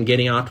shot and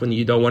getting out when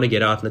you don't want to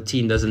get out and the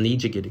team doesn't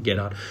need you to get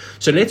out.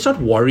 So let's not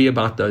worry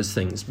about those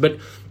things. But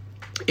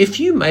if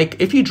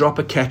you drop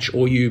a catch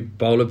or you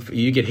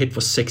you get hit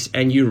for 6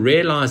 and you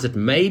realize that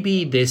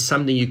maybe there's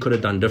something you could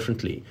have done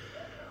differently,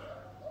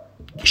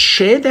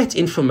 share that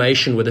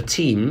information with the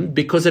team,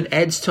 because it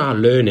adds to our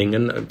learning.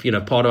 And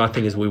part of our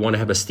thing is we want to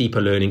have a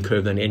steeper learning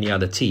curve than any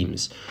other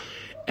teams.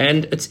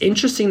 And it's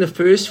interesting, the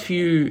first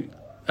few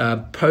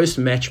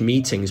post-match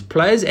meetings,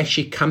 players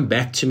actually come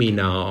back to me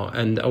now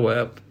and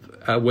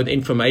with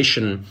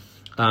information,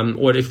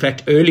 or in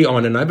fact early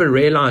on, and I never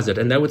realized it.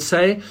 And they would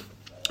say,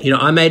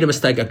 I made a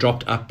mistake, I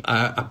dropped up,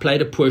 I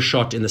played a poor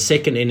shot in the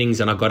second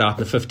innings and I got out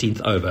in the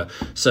 15th over.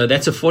 So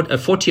that's a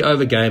 40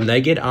 over game.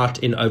 They get out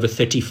in over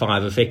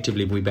 35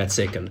 effectively if we bat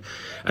second.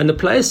 And the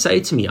players say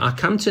to me, I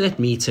come to that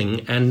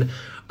meeting and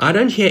I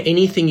don't hear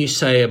anything you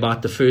say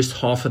about the first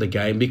half of the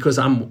game, because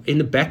I'm in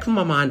the back of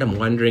my mind, I'm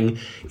wondering,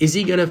 is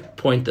he going to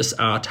point this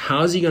out?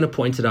 How is he going to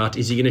point it out?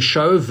 Is he going to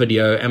show a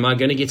video? Am I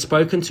going to get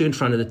spoken to in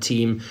front of the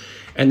team?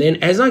 And then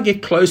as I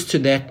get close to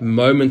that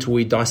moment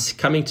where we're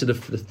coming to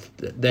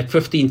that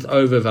 15th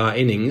over of our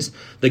innings,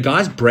 the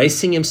guy's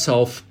bracing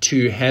himself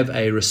to have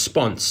a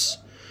response.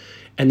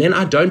 And then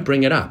I don't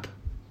bring it up.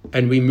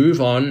 And we move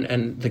on.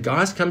 And the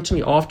guys come to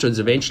me afterwards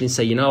eventually and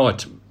say, you know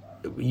what?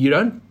 You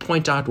don't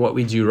point out what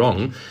we do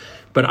wrong,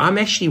 but I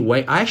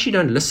actually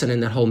don't listen in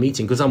that whole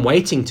meeting, because I'm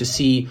waiting to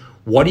see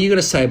what are you going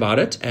to say about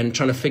it and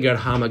trying to figure out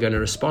how am I going to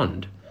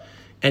respond.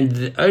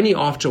 And only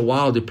after a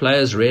while do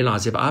players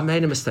realize, if I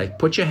made a mistake,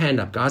 put your hand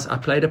up, guys. I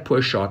played a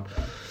poor shot.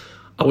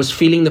 I was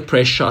feeling the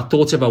pressure. I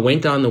thought if I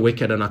went down the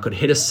wicket and I could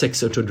hit a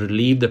six, it would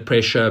relieve the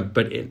pressure.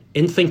 But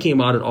in thinking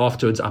about it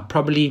afterwards, I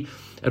probably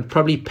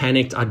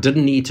panicked. I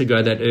didn't need to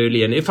go that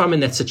early. And if I'm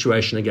in that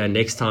situation again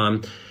next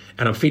time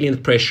and I'm feeling the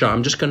pressure,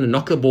 I'm just going to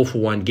knock the ball for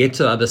one, get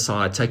to the other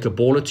side, take a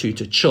ball or two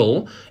to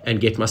chill and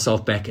get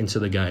myself back into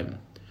the game.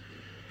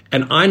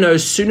 And I know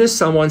as soon as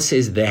someone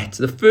says that,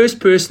 the first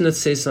person that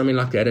says something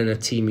like that in a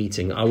team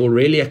meeting, I will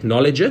really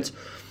acknowledge it.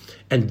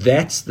 And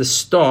that's the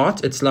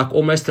start. It's like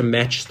almost a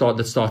match start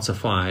that starts a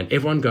fire. And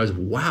everyone goes,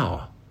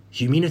 wow,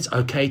 you mean it's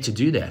okay to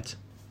do that?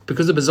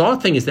 Because the bizarre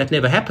thing is that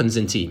never happens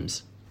in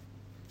teams.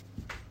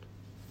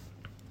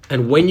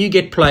 And when you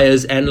get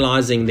players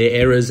analyzing their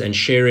errors and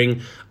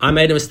sharing, I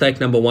made a mistake,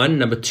 number one.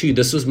 Number two,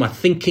 this was my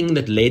thinking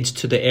that led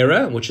to the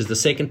error, which is the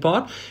second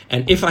part.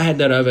 And if I had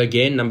that over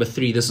again, number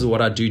three, this is what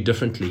I do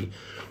differently.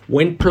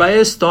 When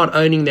players start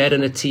owning that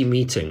in a team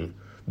meeting,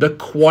 the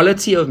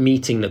quality of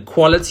meeting, the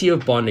quality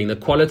of bonding, the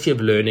quality of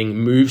learning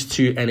moves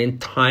to an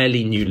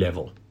entirely new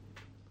level.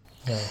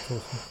 Yeah, that's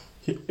awesome.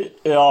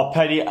 Yeah,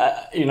 Paddy,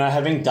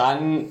 having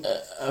done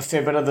a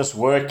fair bit of this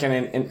work and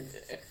in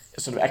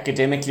sort of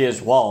academically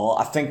as well,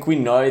 I think we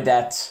know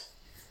that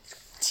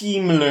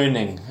team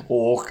learning,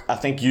 or I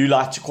think you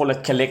like to call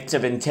it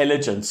collective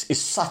intelligence,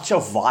 is such a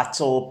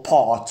vital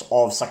part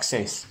of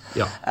success.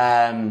 Yeah.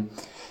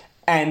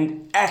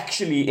 And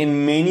actually,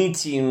 in many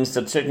teams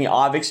that certainly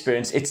I've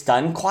experienced, it's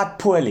done quite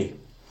poorly.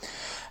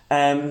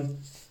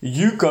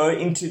 You go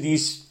into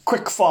these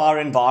quick fire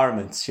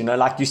environments,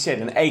 like you said,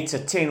 an 8 to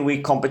 10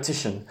 week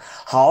competition.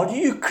 How do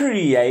you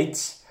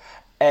create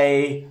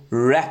a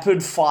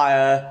rapid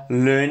fire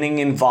learning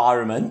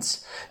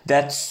environment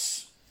that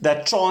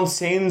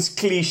transcends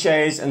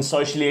cliches and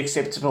socially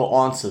acceptable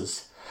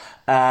answers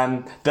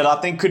that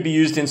I think could be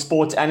used in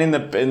sports and in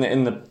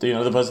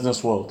the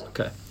business world?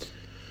 Okay.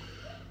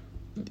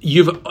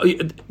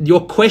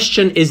 Your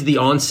question is the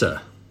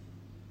answer.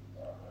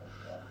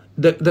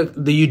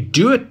 You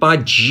do it by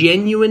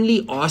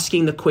genuinely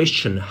asking the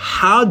question,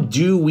 how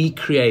do we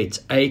create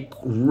a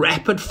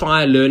rapid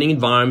fire learning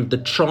environment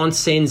that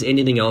transcends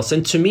anything else?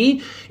 And to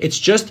me, it's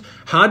just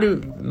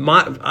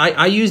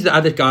I use the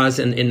other guys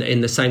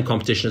in the same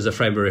competition as a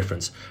frame of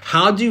reference.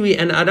 How do we,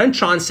 and I don't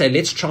try and say,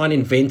 let's try and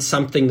invent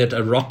something that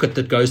a rocket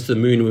that goes to the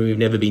moon when we've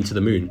never been to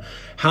the moon.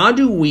 How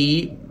do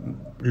we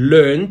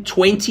learn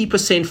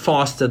 20%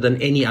 faster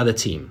than any other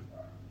team?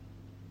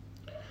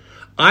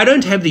 I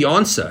don't have the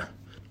answer.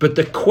 But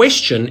the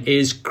question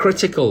is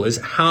critical, is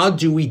how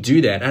do we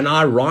do that? And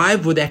I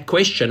arrive with that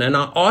question and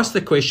I ask the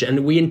question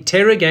and we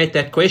interrogate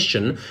that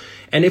question.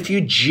 And if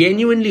you're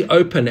genuinely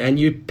open and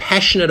you're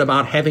passionate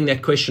about having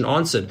that question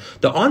answered,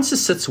 the answer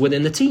sits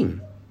within the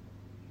team.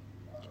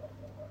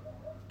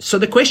 So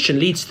the question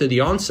leads to the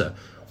answer.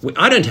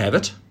 I don't have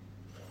it.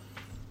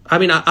 I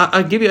mean,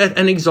 I'll give you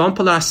an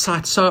example that I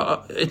cite.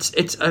 So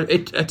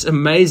it's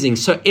amazing.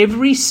 So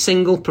every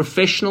single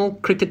professional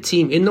cricket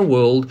team in the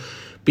world,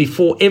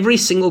 before every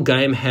single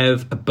game,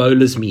 have a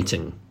bowlers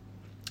meeting.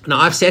 Now,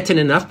 I've sat in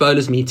enough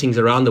bowlers meetings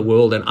around the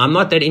world, and I'm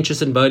not that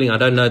interested in bowling. I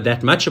don't know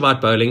that much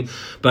about bowling,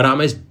 but I'm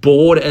as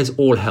bored as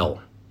all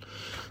hell.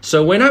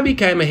 So when I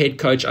became a head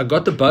coach, I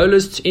got the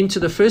bowlers into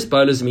the first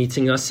bowlers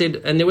meeting. I said,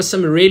 and there were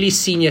some really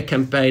senior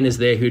campaigners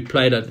there who'd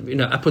played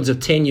upwards of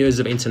 10 years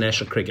of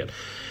international cricket.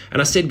 And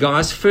I said,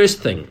 guys,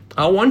 first thing,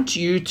 I want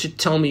you to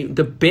tell me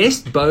the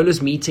best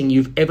bowlers meeting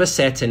you've ever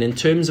sat in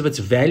terms of its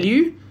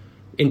value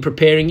in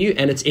preparing you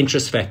and its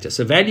interest factor.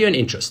 So value and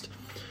interest.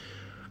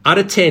 Out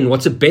of 10,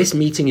 what's the best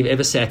meeting you've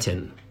ever sat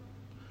in?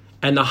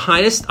 And the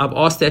highest, I've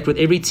asked that with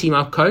every team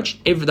I've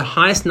coached, the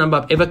highest number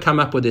I've ever come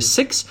up with is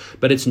 6,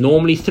 but it's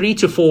normally 3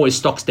 to 4 is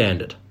stock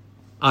standard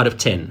out of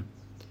 10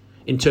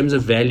 in terms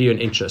of value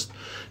and interest.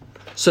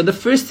 So the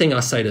first thing I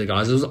say to the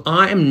guys is,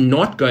 I am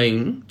not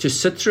going to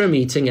sit through a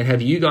meeting and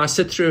have you guys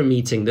sit through a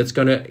meeting that's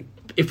going to,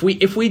 if we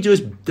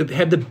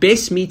have the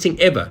best meeting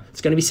ever, it's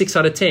going to be 6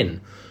 out of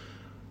 10.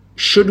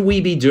 Should we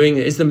be doing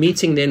it? Is the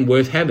meeting then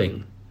worth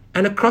having?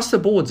 And across the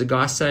board, the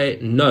guys say,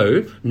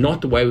 no,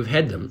 not the way we've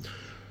had them.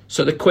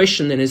 So the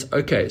question then is,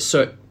 okay,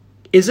 so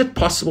is it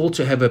possible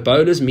to have a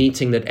bowlers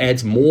meeting that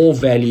adds more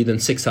value than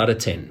 6 out of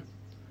 10?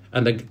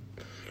 And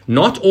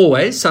not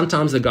always.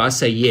 Sometimes the guys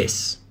say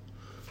yes.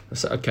 I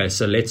say, okay,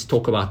 so let's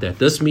talk about that.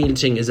 This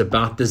meeting is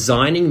about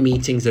designing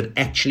meetings that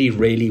actually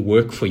really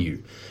work for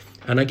you.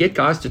 And I get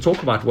guys to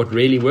talk about what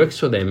really works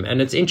for them.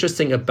 And it's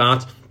interesting in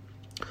about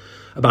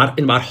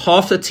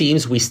half the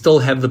teams, we still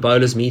have the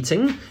bowlers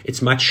meeting.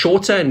 It's much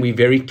shorter and we're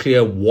very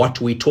clear what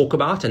we talk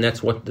about. And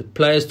that's what the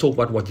players talk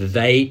about, what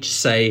they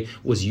say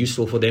was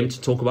useful for them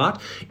to talk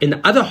about. In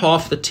the other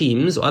half the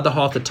teams, or other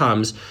half the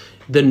times,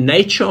 the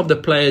nature of the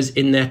players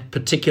in that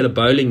particular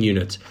bowling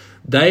unit,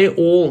 they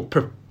all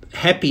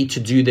happy to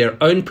do their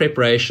own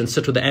preparation,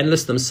 sit with the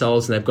analysts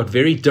themselves, and they've got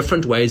very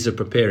different ways of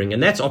preparing.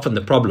 And that's often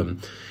the problem,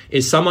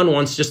 is someone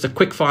wants just a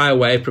quick fire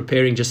way of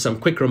preparing, just some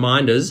quick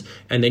reminders,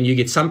 and then you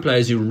get some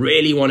players who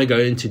really want to go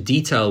into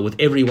detail with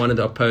every one of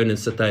the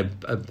opponents that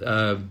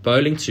they're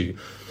bowling to.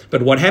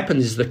 But what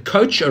happens is the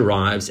coach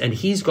arrives and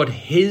he's got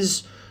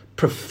his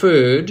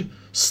preferred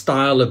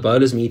style of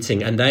bowlers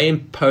meeting, and they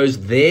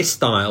impose their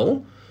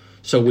style.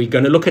 So we're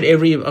going to look at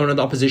every one of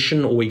the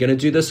opposition, or we're going to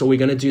do this, or we're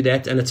going to do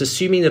that. And it's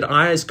assuming that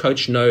I, as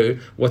coach, know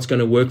what's going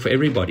to work for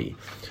everybody.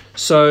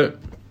 So,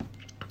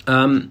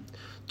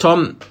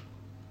 Tom,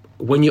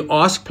 when you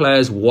ask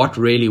players what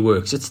really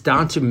works, it's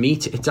down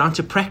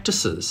to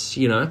practices,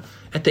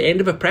 at the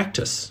end of a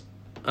practice.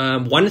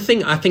 One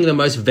thing, I think the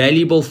most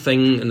valuable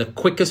thing and the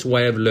quickest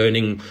way of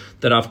learning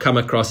that I've come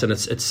across, and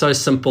it's so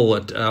simple,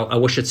 I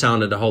wish it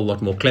sounded a whole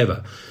lot more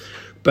clever.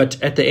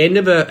 But at the end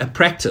of a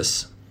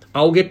practice,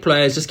 I'll get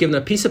players, just give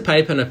them a piece of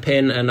paper and a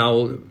pen, and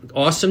I'll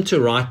ask them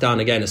to write down,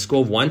 again, a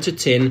score of 1 to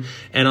 10,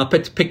 and I'll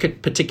pick a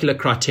particular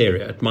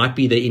criteria. It might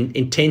be the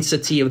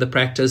intensity of the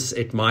practice.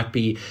 It might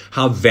be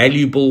how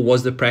valuable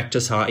was the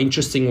practice, how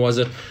interesting was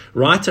it.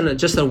 Write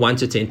just a 1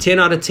 to 10. 10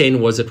 out of 10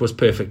 was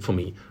perfect for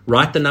me.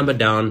 Write the number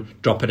down,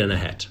 drop it in a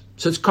hat.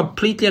 So it's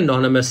completely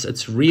anonymous.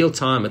 It's real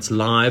time. It's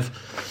live.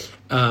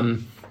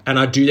 And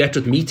I do that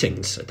with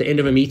meetings. At the end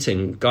of a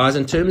meeting, guys,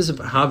 in terms of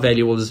how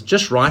valuable it is,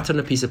 just write on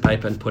a piece of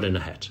paper and put in a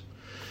hat.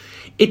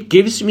 It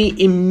gives me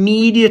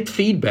immediate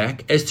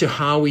feedback as to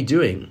how we're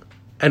doing.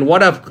 And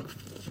what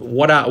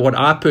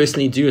I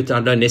personally do, I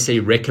don't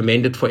necessarily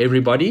recommend it for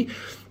everybody,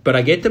 but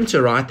I get them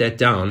to write that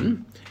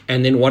down.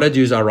 And then what I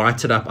do is I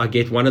write it up. I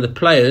get one of the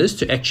players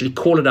to actually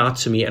call it out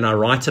to me, and I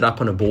write it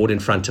up on a board in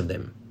front of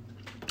them.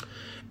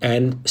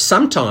 And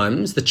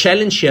sometimes the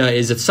challenge here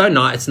is it's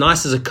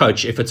nice as a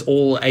coach if it's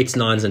all 8s,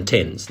 9s, and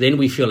 10s. Then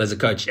we feel as a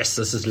coach, yes,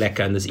 this is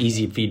lekker and there's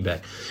easy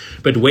feedback.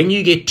 But when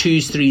you get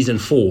 2s, 3s, and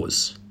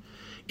 4s,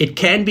 it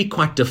can be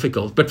quite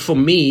difficult. But for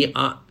me,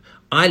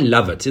 I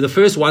love it. The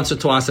first once or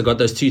twice I got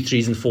those 2,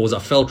 3s, and 4s, I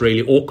felt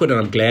really awkward, and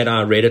I'm glad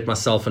I read it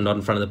myself and not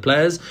in front of the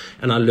players.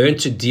 And I learned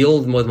to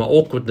deal with my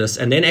awkwardness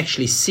and then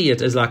actually see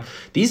it as like,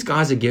 these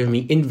guys are giving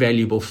me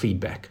invaluable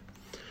feedback.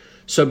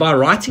 So by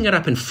writing it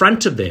up in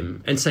front of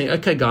them and saying,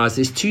 okay, guys,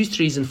 there's 2s,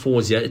 3s, and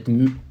 4s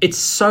here, it's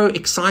so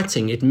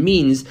exciting. It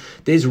means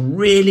there's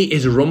really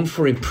is room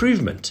for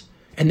improvement.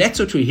 And that's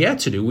what we're here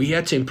to do. We're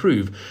here to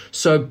improve.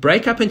 So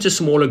break up into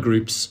smaller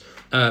groups,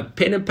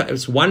 pen and paper,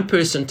 one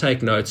person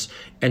take notes,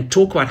 and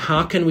talk about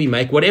how can we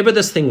make whatever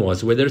this thing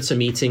was, whether it's a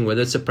meeting,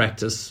 whether it's a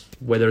practice,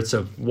 whether it's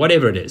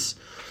whatever it is.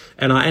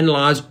 And I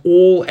analyze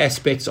all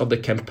aspects of the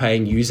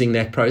campaign using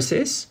that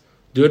process.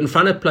 Do it in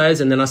front of players,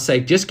 and then I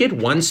say, just get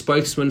one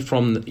spokesman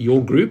from your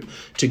group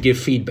to give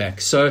feedback.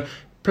 So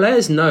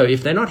players know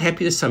if they're not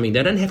happy with something,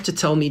 they don't have to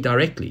tell me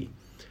directly.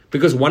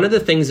 Because one of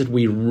the things that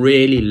we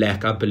really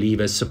lack, I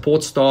believe, as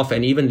support staff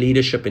and even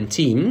leadership in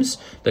teams,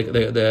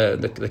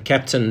 the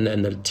captain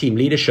and the team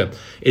leadership,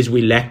 is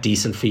we lack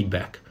decent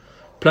feedback.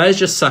 Players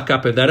just suck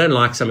up. If they don't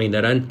like something,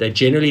 they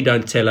generally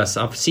don't tell us.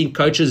 I've seen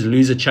coaches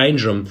lose a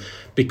change room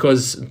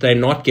because they're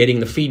not getting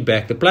the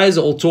feedback. The players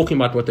are all talking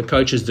about what the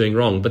coach is doing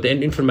wrong, but the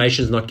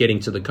information is not getting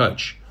to the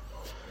coach.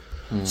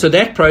 So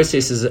that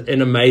process is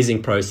an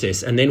amazing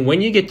process. And then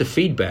when you get the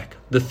feedback,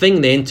 the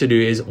thing then to do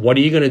is, what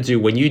are you going to do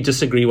when you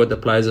disagree what the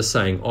players are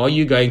saying? Are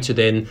you going to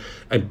then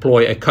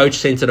employ a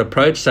coach-centered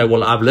approach? Say,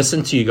 well, I've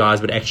listened to you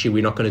guys, but actually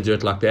we're not going to do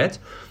it like that.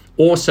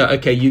 Also,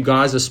 okay, you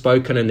guys have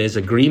spoken and there's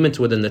agreement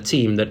within the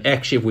team that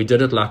actually if we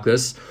did it like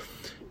this,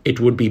 it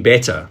would be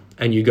better.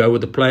 And you go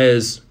with the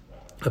players'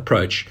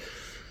 approach.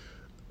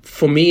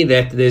 For me,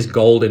 that there's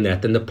gold in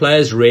that. And the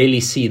players really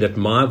see that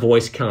my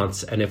voice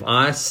counts. And if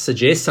I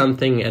suggest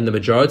something and the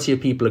majority of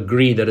people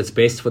agree that it's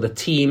best for the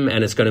team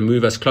and it's going to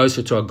move us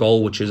closer to our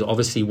goal, which is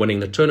obviously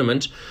winning the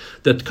tournament,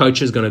 that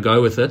coach is going to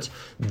go with it,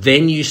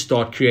 then you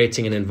start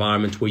creating an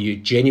environment where you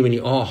genuinely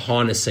are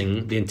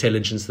harnessing the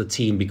intelligence of the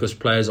team because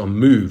players are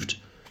moved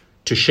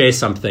to share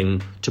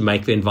something to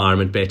make the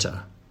environment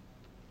better.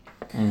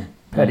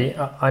 Paddy,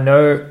 I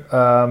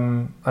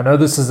know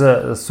this is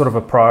a sort of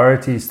a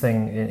priorities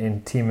thing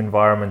in team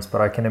environments,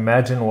 but I can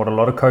imagine what a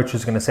lot of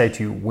coaches are going to say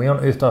to you. Where on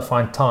earth do I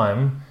find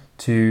time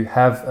to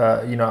have,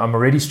 I'm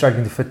already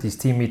struggling to fit these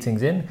team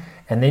meetings in,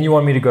 and then you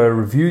want me to go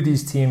review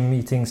these team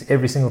meetings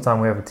every single time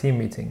we have a team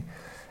meeting.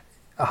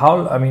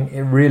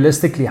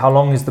 Realistically, how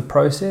long is the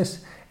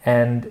process?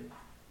 And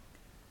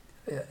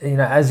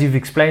as you've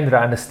explained it,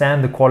 I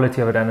understand the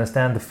quality of it. I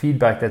understand the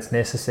feedback that's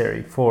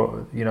necessary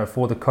for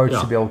the coach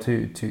to be able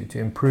to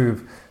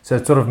improve. So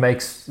it sort of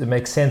makes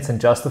sense and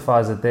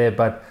justifies it there.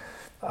 But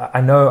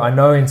I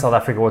know in South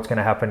Africa what's going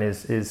to happen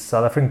is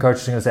South African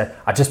coaches are going to say,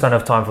 I just don't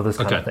have time for this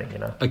kind of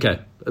thing. Okay,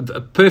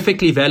 a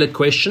perfectly valid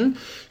question.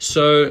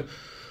 So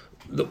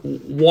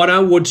what I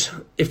would,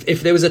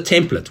 if there was a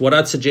template, what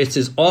I'd suggest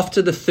is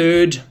after the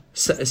third,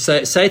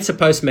 say it's a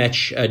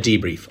post-match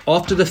debrief.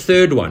 After the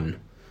third one,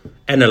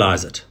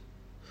 analyze it.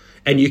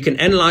 And you can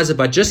analyze it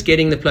by just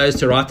getting the players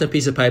to write on a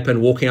piece of paper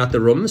and walking out the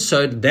room.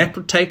 So that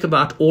would take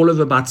about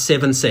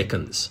 7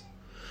 seconds.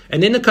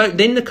 And then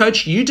the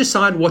coach, you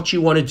decide what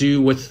you want to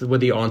do with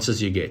the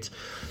answers you get.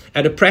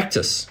 At a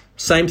practice,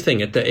 same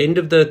thing. At the end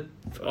of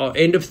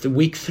the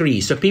week 3,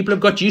 so people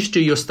have got used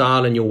to your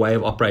style and your way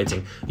of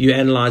operating. You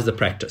analyze the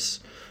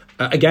practice.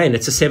 Again,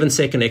 it's a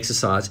 7-second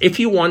exercise. If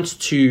you want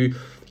to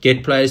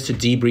get players to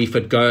debrief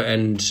it,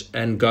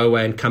 go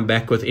away and come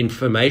back with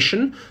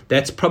information.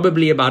 That's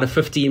probably about a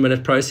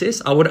 15-minute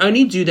process. I would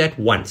only do that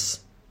once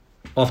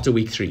after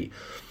week 3.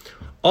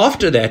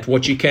 After that,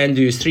 what you can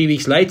do is 3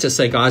 weeks later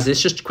say, guys,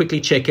 let's just quickly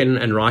check in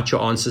and write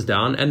your answers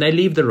down, and they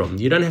leave the room.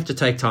 You don't have to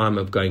take time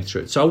of going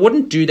through it. So I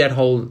wouldn't do that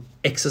whole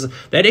exercise.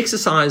 That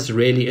exercise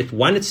really, it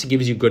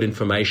gives you good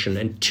information,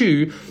 and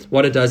 2,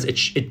 what it does,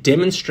 it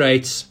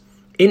demonstrates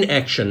in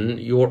action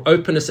your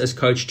openness as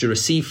coach to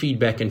receive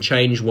feedback and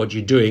change what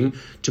you're doing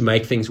to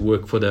make things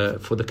work for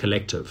the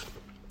collective.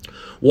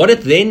 What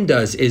it then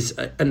does is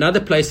another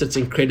place that's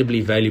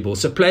incredibly valuable.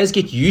 So players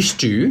get used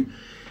to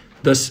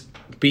this,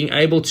 being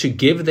able to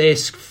give their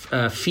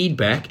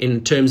feedback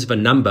in terms of a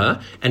number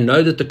and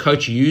know that the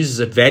coach uses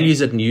it, values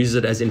it, and uses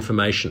it as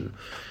information.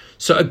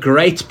 So a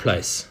great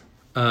place,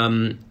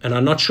 and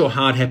I'm not sure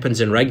how it happens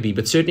in rugby,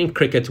 but certainly in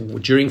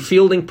cricket, during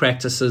fielding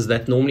practices,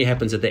 that normally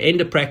happens at the end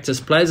of practice.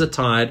 Players are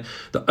tired.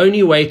 The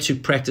only way to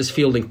practice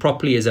fielding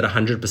properly is at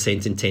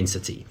 100%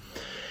 intensity.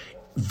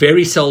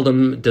 Very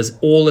seldom does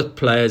all the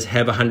players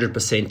have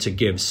 100% to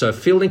give. So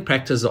fielding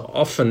practices are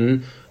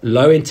often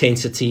low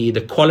intensity. The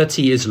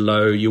quality is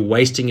low. You're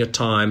wasting your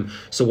time.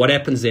 So what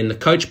happens then? The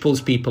coach pulls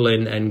people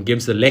in and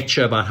gives the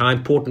lecture about how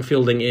important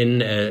fielding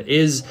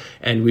is,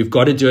 and we've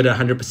got to do it at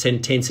 100%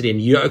 intensity.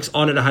 And you're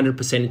on at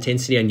 100%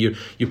 intensity, and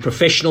you're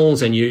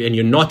professionals, and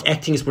you're not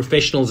acting as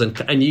professionals,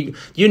 and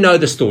you know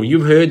the story.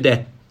 You've heard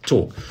that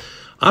talk.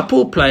 I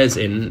pull players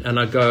in and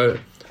I go,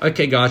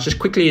 okay, guys, just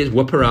quickly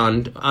whip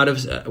around out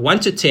of 1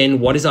 to 10.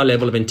 What is our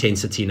level of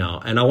intensity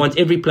now? And I want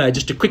every player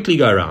just to quickly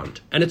go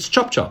around. And it's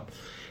chop.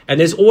 And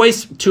there's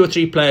always 2 or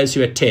 3 players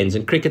who are 10s.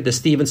 In cricket, the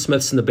Stephen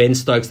Smiths and the Ben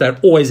Stokes, they're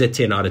always at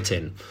 10 out of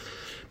 10.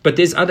 But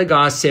there's other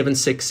guys, 7,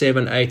 6,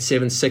 7, 8,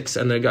 7, 6.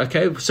 And they go,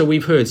 okay, so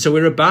we've heard. So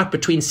we're about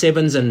between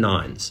 7s and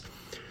 9s.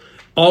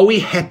 Are we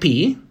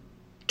happy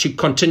to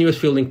continue with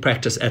fielding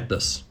practice at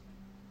this?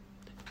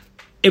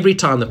 Every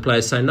time the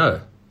players say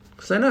no.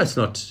 Because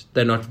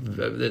they know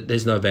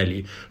there's no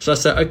value. So I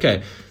say,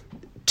 okay,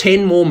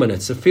 10 more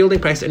minutes. The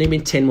fielding practice only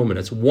been 10 more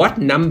minutes. What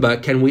number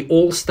can we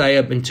all stay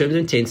up in terms of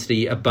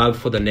intensity above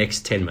for the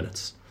next 10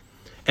 minutes?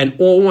 And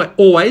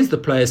always the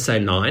players say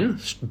 9,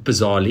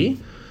 bizarrely.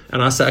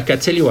 And I say, okay, I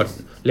tell you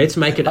what, let's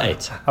make it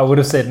 8. I would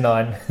have said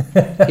 9.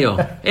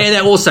 Yeah, and they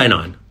all say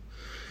 9.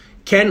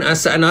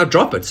 And I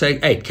drop it, say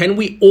 8. Can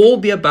we all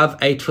be above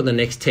 8 for the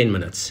next 10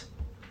 minutes?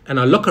 And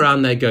I look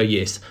around, they go,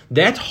 yes.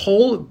 That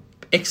whole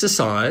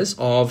exercise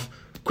of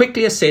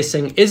quickly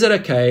assessing, is it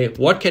okay,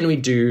 what can we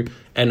do,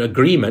 and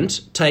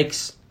agreement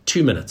takes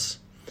 2 minutes.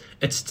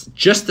 It's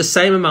just the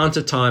same amount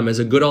of time as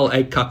a good old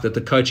 8 cup that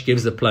the coach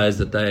gives the players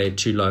that they're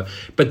too low.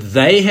 But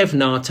they have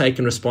now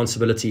taken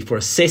responsibility for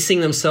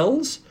assessing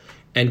themselves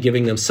and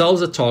giving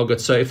themselves a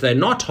target. So if they're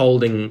not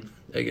holding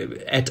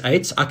at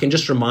 8s, I can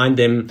just remind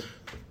them,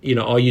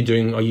 are you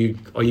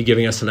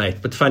giving us an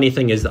 8? But the funny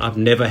thing is that I've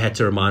never had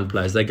to remind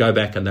players. They go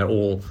back and they're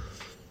all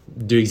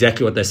do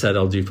exactly what they say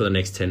they'll do for the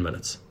next 10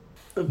 minutes.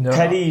 No.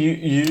 Paddy,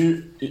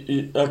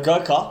 you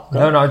go, Carl.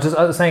 No, I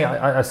was saying,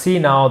 I see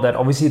now that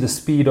obviously the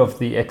speed of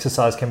the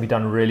exercise can be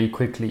done really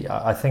quickly.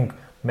 I think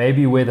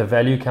maybe where the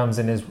value comes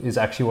in is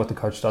actually what the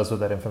coach does with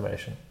that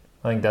information.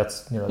 I think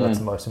that's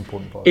the most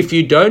important part. If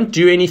you don't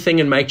do anything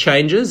and make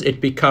changes,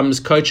 it becomes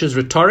coach's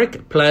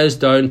rhetoric. Players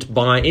don't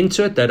buy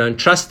into it. They don't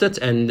trust it.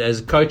 And as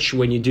a coach,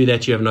 when you do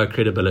that, you have no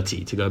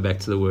credibility, to go back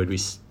to the word we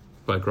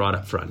spoke right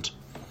up front.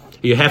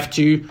 You have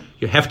to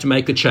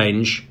make the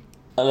change.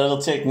 A little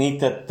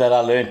technique that I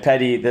learned,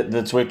 Paddy,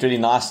 that's worked really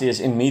nicely is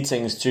in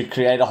meetings to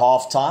create a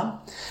half time,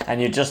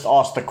 and you just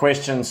ask the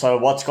question, so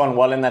what's gone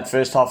well in that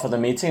first half of the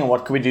meeting and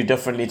what can we do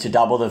differently to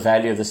double the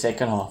value of the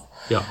second half?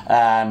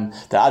 Yeah.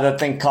 The other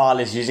thing, Carl,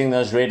 is using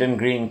those red and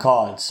green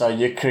cards. So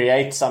you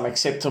create some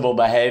acceptable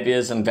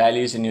behaviors and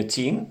values in your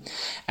team.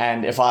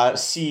 And if I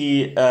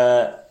see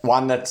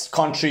one that's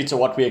contrary to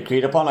what we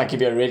agreed upon, I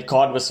give you a red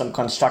card with some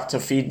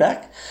constructive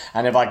feedback.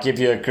 And if I give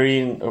you a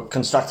green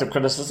constructive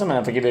criticism, and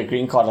if I give you a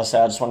green card, I say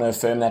I just want to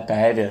affirm that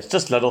behavior. It's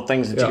just little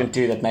things that you can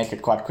do that make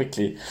it quite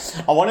quickly.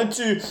 I wanted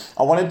to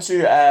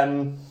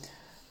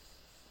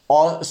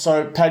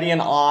so Paddy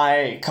and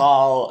I,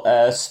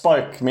 Carl,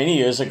 spoke many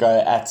years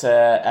ago at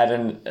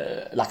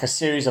a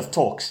series of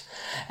talks,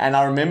 and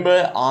I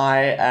remember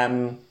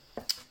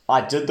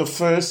I did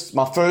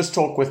my first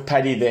talk with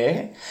Paddy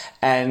there,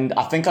 and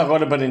I think I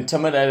got a bit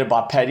intimidated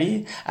by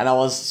Paddy, and I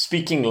was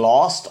speaking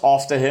last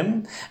after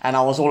him, and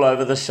I was all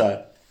over the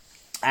show.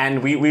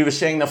 And we were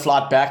sharing the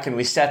flight back, and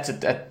we sat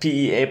at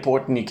PE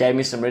Airport, and you gave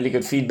me some really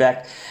good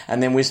feedback.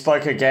 And then we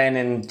spoke again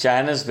in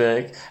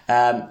Johannesburg.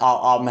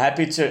 I'm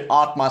happy to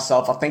out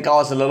myself. I think I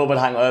was a little bit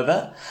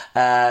hungover.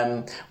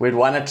 We'd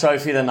won a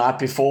trophy the night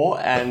before,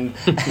 and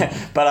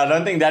but I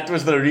don't think that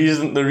was the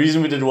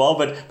reason we did well.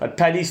 But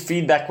Paddy's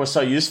feedback was so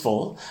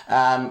useful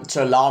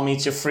to allow me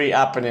to free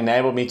up and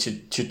enable me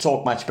to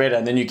talk much better.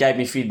 And then you gave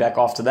me feedback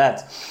after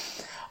that.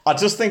 I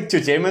just think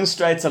to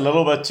demonstrate a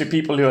little bit to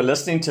people who are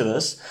listening to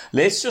this,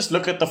 let's just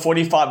look at the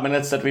 45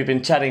 minutes that we've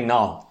been chatting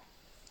now.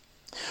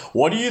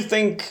 What do you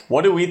think?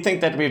 What do we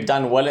think that we've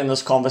done well in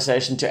this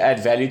conversation to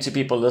add value to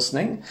people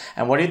listening?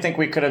 And what do you think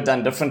we could have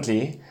done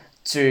differently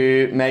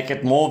to make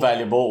it more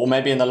valuable, or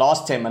maybe in the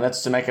last 10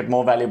 minutes to make it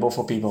more valuable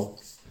for people?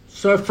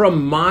 So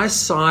from my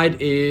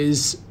side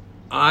is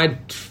I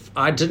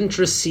didn't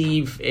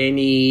receive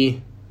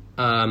any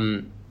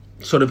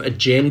sort of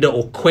agenda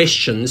or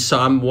questions, so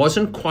I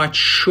wasn't quite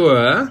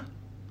sure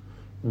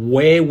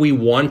where we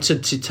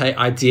wanted to take,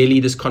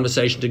 ideally, this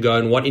conversation to go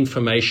and what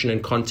information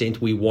and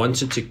content we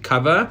wanted to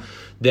cover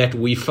that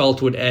we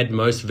felt would add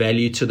most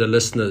value to the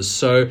listeners.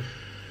 So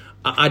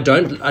I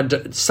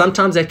don't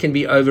sometimes that can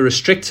be over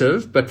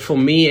restrictive, but for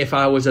me, if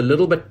I was a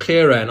little bit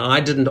clearer, and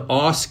I didn't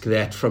ask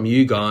that from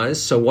you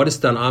guys, so what it's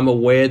done, I'm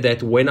aware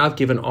that when I've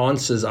given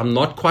answers, I'm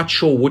not quite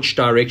sure which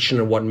direction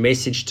and what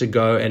message to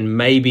go, and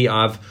maybe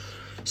I've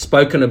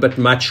spoken a bit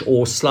much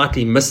or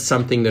slightly missed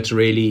something that's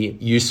really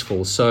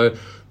useful. So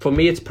for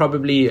me, it's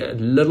probably a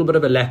little bit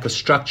of a lack of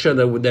structure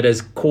that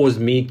has caused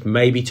me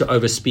maybe to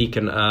overspeak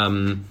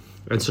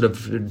and sort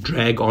of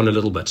drag on a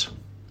little bit.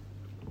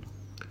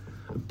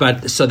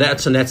 But so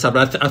that's on that side.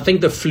 But I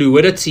think the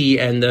fluidity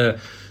and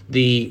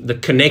the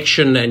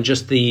connection and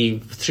just the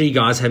three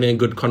guys having a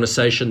good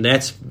conversation,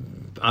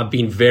 I've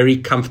been very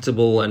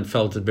comfortable and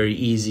felt it very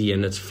easy,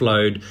 and it's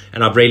flowed,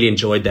 and I've really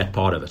enjoyed that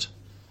part of it.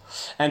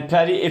 And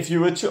Paddy, if you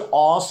were to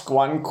ask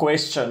one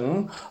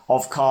question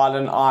of Kyle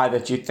and I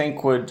that you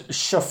think would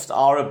shift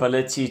our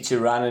ability to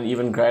run an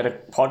even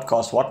greater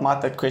podcast, what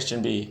might that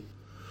question be?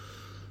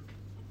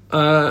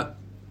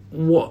 Well,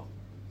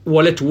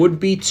 it would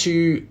be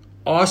to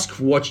ask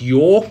what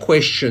your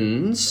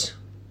questions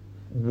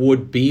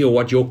would be, or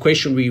what your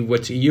question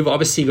would be. You've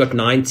obviously got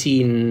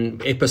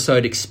 19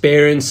 episode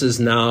experiences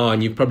now,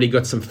 and you've probably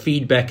got some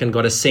feedback and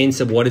got a sense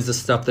of what is the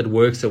stuff that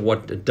works and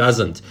what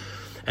doesn't.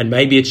 And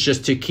maybe it's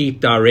just to keep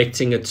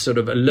directing it sort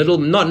of a little,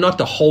 not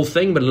the whole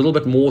thing, but a little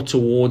bit more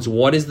towards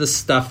what is the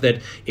stuff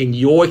that in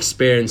your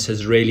experience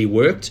has really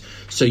worked.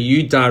 So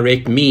you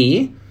direct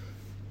me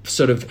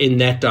sort of in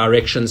that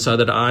direction, so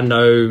that I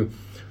know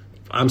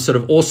I'm sort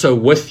of also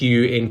with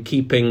you in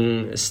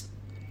keeping,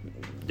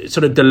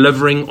 sort of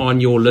delivering on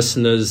your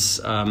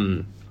listeners,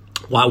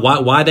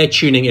 why they're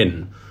tuning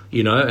in,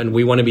 and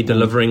we want to be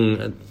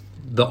delivering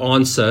the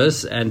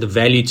answers and the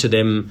value to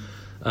them,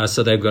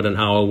 so they've got an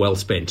hour well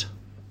spent.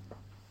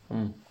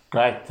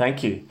 Great,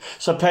 thank you.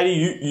 So Paddy,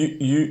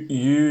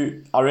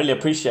 you I really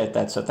appreciate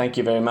that. So thank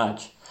you very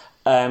much.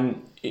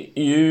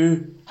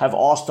 You have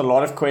asked a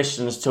lot of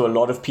questions to a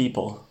lot of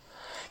people.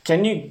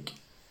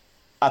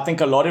 I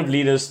think a lot of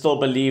leaders still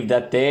believe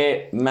that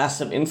their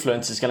massive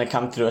influence is going to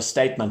come through a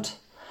statement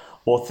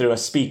or through a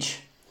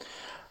speech.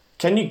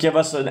 Can you give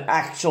us an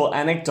actual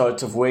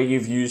anecdote of where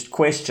you've used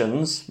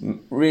questions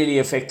really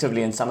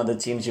effectively in some of the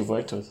teams you've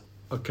worked with?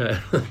 Okay.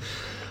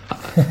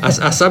 I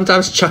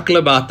sometimes chuckle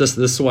about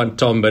this one,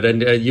 Tom, but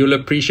you'll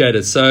appreciate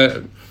it.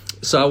 So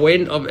I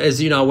went,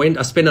 as you know,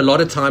 I spent a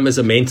lot of time as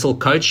a mental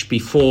coach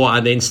before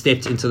I then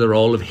stepped into the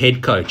role of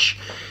head coach.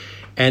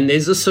 And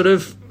there's a sort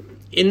of,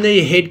 in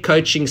the head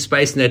coaching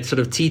space, in that sort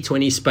of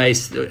T20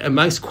 space,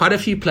 amongst quite a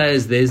few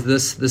players, there's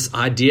this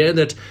idea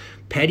that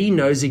Paddy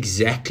knows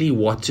exactly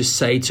what to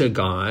say to a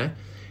guy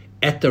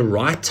at the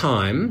right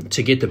time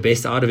to get the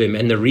best out of him.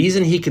 And the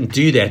reason he can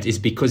do that is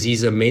because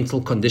he's a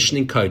mental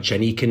conditioning coach,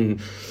 and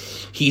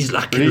he's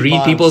like can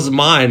read people's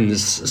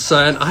minds. So,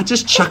 and I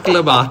just chuckle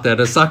about that.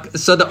 It's like,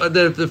 so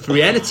the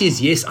reality is,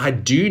 yes, I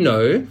do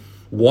know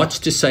what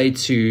to say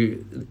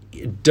to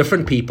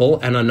different people,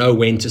 and I know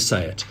when to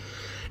say it.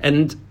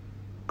 And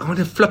I want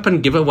to flip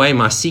and give away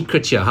my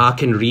secret here, how I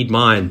can read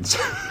minds.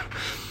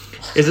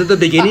 Is at the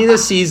beginning of the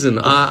season,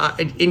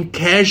 in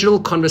casual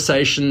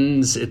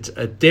conversations, it's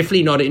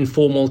definitely not an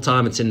informal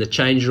time. It's in the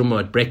change room or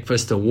at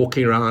breakfast or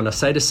walking around. I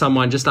say to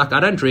someone, just like, I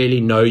don't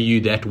really know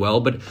you that well,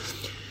 but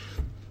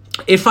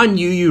if I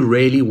knew you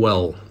really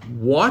well,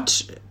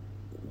 what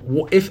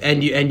if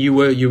you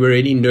were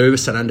really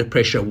nervous and under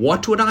pressure,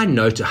 what would I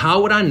notice?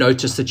 How would I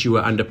notice that you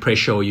were under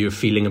pressure or you were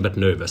feeling a bit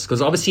nervous?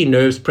 Because obviously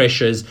nerves,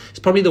 pressure is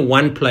probably the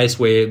one place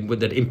where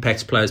that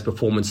impacts players'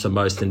 performance the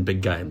most in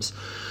big games.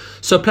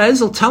 So players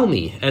will tell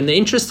me, and the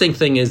interesting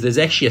thing is there's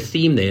actually a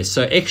theme there.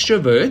 So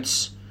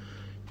extroverts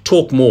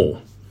talk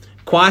more.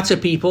 Quieter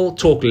people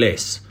talk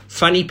less.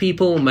 Funny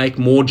people make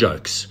more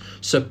jokes.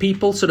 So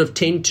people sort of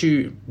tend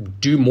to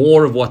do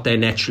more of what they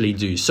naturally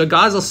do. So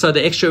guys will say,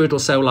 the extrovert will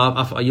say,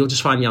 well, you'll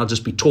just find me, I'll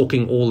just be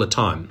talking all the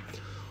time.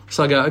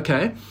 So I go,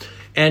 okay.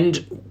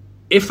 And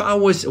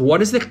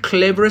what is the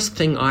cleverest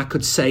thing I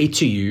could say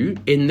to you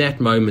in that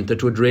moment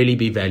that would really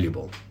be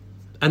valuable?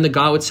 And the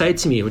guy would say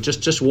to me, he would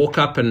just walk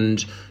up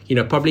and,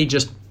 probably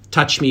just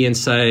touch me and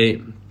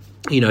say,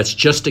 it's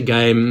just a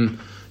game.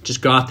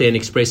 Just go out there and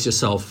express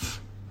yourself.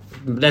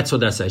 That's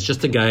what they say. It's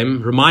just a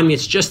game. Remind me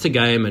it's just a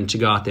game, and to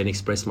go out there and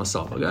express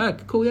myself. I go, oh,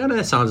 cool. Yeah,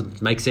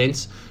 that makes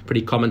sense.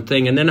 Pretty common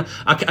thing. And then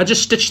I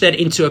just stitch that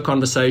into a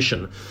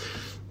conversation.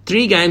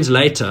 3 games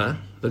later,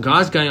 the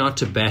guy's going out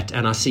to bat,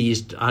 and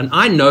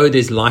I know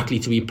there's likely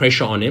to be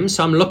pressure on him.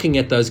 So I'm looking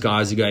at those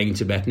guys who are going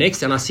into bat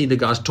next, and I see the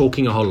guys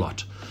talking a whole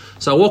lot.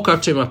 So I walk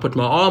up to him, I put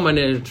my arm on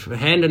his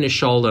hand on his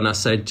shoulder, and I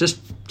say,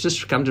 just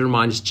come to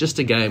remind, it's just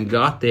a game.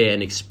 Go out there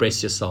and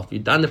express yourself.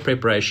 You've done the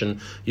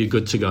preparation. You're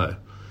good to go.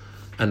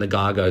 And the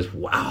guy goes,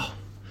 wow,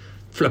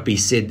 Flippy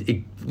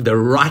said the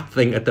right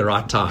thing at the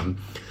right time.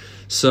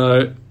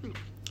 So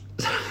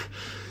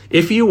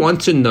if you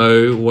want to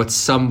know what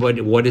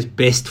is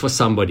best for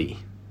somebody,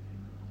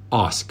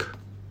 ask.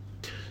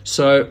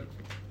 So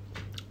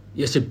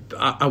yes,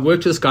 I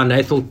worked with this guy,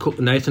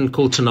 Nathan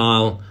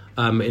Coulter-Nile,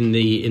 in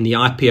the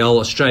IPL,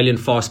 Australian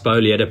fast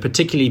bowler. He had a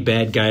particularly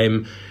bad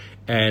game,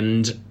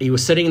 and he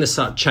was sitting in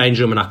the change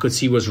room, and I could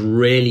see he was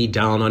really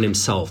down on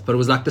himself. But it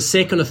was like the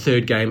second or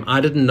third game. I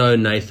didn't know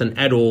Nathan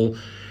at all,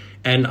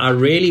 and I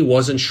really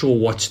wasn't sure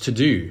what to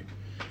do.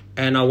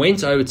 And I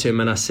went over to him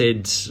and I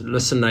said,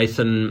 listen,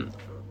 Nathan,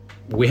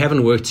 we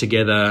haven't worked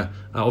together.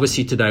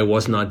 Obviously today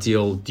wasn't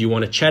ideal. Do you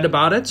want to chat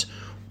about it,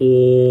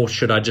 or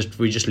should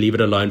we just leave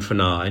it alone for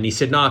now? And he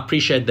said, no, I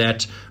appreciate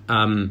that.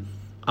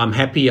 I'm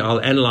happy.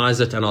 I'll analyze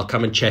it and I'll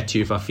come and chat to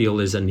you if I feel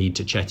there's a need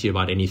to chat to you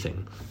about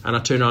anything. And I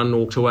turned around and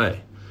walked away.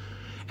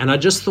 And I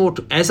just thought,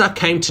 as I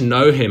came to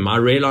know him, I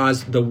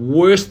realized the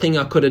worst thing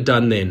I could have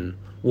done then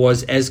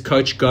was, as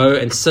coach, go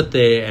and sit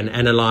there and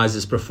analyze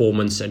his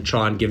performance and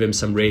try and give him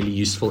some really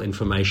useful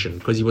information,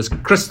 because he was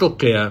crystal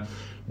clear.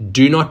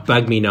 Do not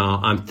bug me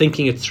now. I'm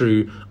thinking it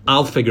through.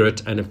 I'll figure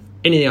it. And if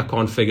anything I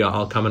can't figure,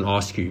 I'll come and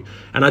ask you.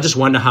 And I just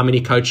wonder how many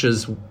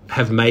coaches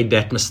have made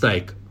that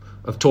mistake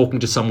of talking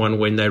to someone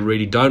when they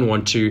really don't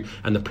want to,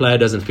 and the player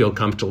doesn't feel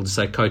comfortable to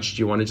say, Coach, do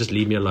you want to just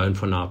leave me alone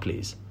for now,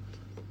 please?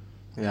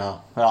 Yeah,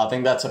 well, I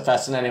think that's a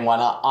fascinating one.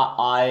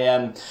 I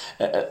am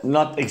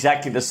not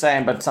exactly the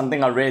same, but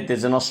something I read,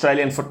 there's an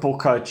Australian football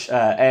coach,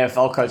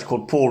 AFL coach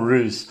called Paul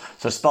Roos.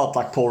 So spelled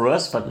like Paul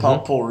Roos, but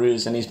Paul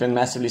Roos, and he's been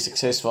massively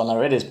successful. And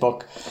I read his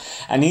book,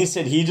 and he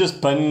said he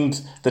just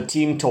binned the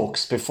team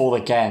talks before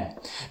the game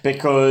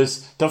because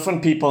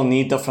different people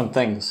need different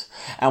things.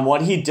 And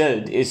what he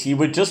did is he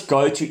would just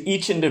go to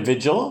each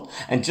individual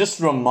and just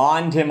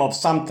remind him of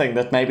something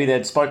that maybe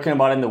they'd spoken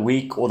about in the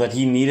week or that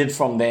he needed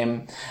from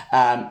them.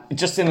 And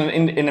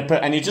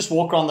you just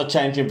walk around the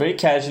change room very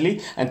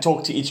casually and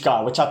talk to each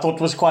guy, which I thought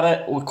was quite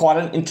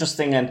an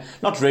interesting and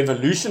not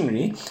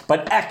revolutionary,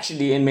 but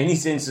actually in many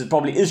senses it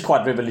probably is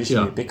quite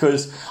revolutionary,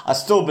 because I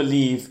still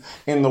believe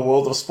in the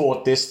world of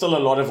sport there's still a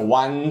lot of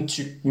one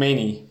to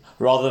many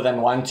rather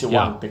than one to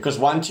one, because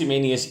one to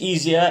many is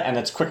easier and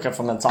it's quicker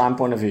from a time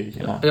point of view.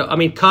 You know? I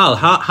mean, Kyle,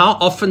 how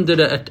often did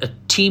a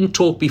team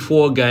talk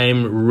before a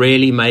game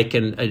really make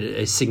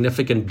a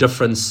significant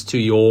difference to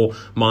your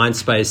mind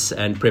space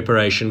and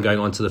preparation going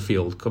onto the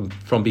field,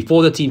 from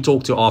before the team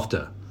talk to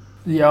after?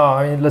 Yeah,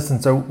 I mean, listen,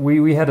 so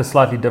we had a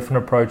slightly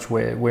different approach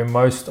where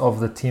most of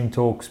the team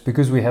talks,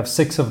 because we have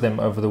 6 of them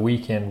over the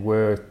weekend,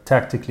 were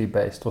tactically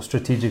based or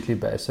strategically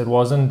based. There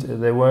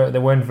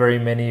weren't very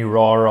many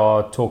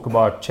rah-rah talk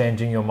about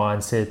changing your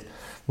mindset.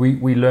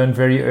 We learned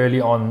very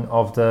early on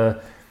of the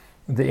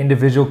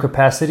individual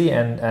capacity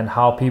and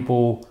how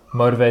people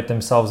motivate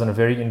themselves in a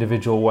very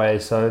individual way.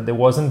 So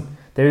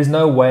there is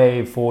no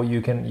way for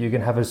you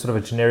can have a sort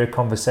of a generic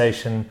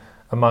conversation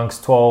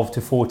amongst 12 to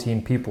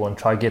 14 people and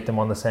try to get them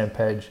on the same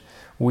page.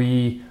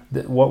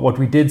 What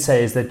we did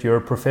say is that you're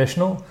a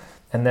professional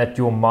and that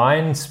your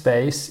mind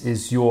space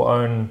is your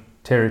own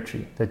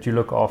territory that you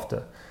look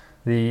after.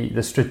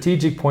 The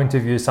strategic point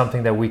of view is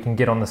something that we can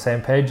get on the same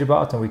page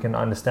about and we can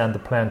understand the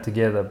plan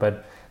together,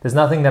 but there's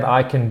nothing that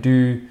I can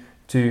do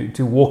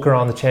to walk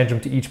around the change room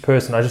to each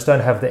person. I just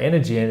don't have the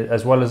energy,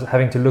 as well as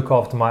having to look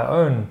after my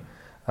own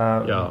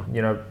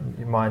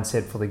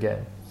mindset for the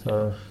game.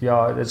 So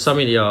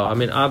I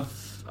mean,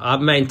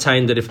 I've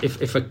maintained that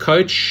if a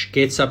coach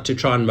gets up to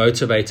try and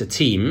motivate a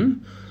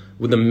team,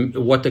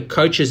 what the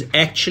coach is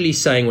actually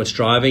saying, what's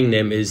driving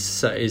them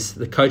is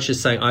the coach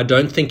is saying, I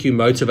don't think you're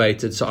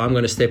motivated, so I'm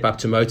going to step up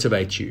to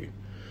motivate you.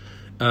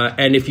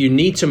 And if you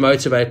need to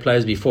motivate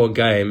players before a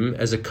game,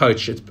 as a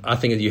coach, I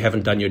think that you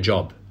haven't done your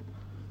job,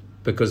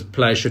 because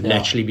players should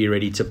naturally be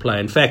ready to play.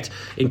 In fact,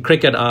 in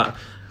cricket,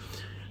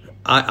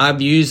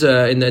 I've used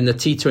in the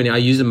T20, I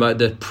use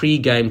the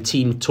pre-game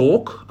team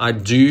talk. I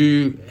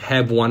do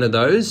have one of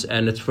those,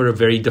 and it's for a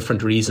very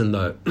different reason,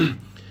 though.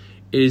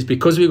 It is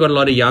because we've got a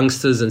lot of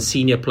youngsters and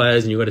senior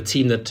players, and you've got a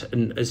team that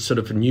is sort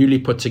of newly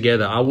put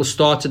together. I will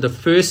start at the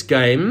first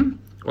game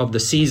of the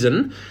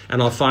season,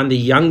 and I'll find the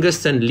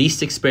youngest and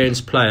least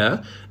experienced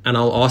player, and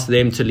I'll ask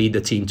them to lead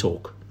the team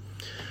talk.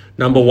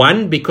 Number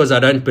one, because I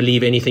don't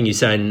believe anything you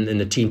say in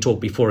the team talk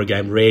before a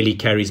game really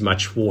carries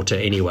much water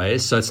anyway,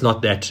 so it's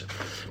not that.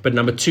 But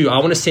number two, I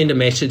want to send a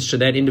message to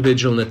that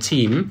individual in the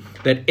team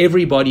that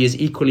everybody is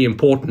equally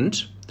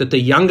important, that the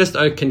youngest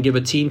oak can give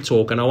a team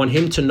talk, and I want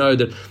him to know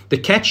that the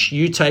catch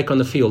you take on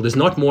the field is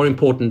not more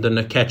important than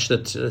a catch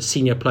that a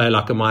senior player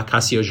like a Mike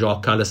Hussey or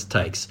Jacques Cullis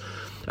takes.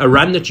 A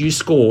run that you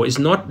score is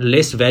not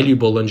less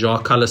valuable than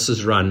Jacques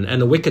Cullis's run,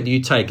 and the wicket you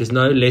take is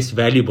no less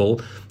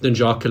valuable than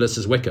Jacques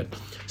Cullis's wicket.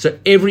 So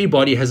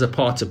everybody has a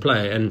part to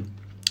play, and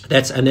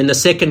And then the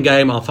second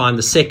game, I'll find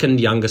the second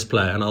youngest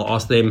player and I'll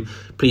ask them,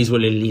 please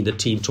will you lead the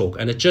team talk?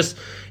 And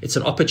it's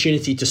an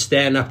opportunity to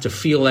stand up, to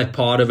feel that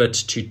part of it,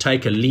 to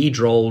take a lead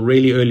role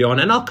really early on.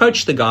 And I'll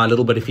coach the guy a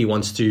little bit if he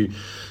wants to,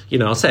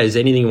 I'll say, is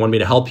there anything you want me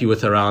to help you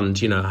with around,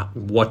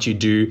 what you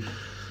do?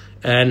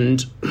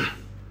 And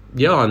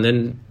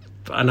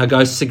and I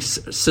go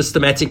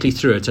systematically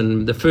through it.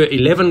 And the first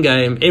 11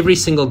 game, every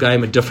single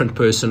game, a different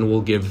person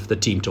will give the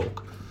team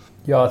talk.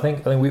 Yeah, I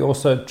think we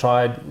also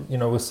tried,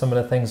 with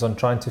similar things on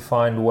trying to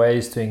find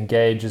ways to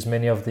engage as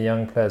many of the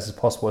young players as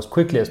possible, as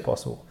quickly as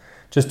possible,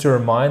 just to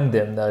remind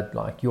them that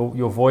like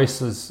your voice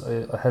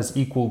has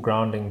equal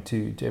grounding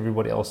to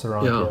everybody else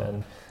around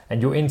you,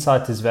 and your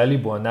insight is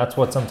valuable. And that's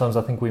what sometimes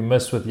I think we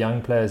miss with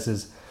young players,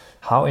 is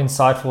how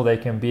insightful they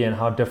can be and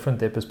how different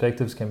their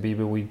perspectives can be,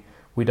 but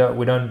we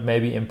don't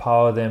maybe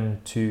empower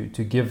them to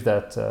give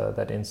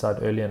that insight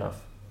early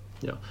enough.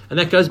 Yeah, and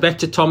that goes back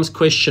to Tom's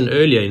question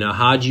earlier.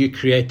 How do you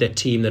create that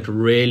team that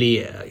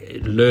really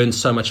learns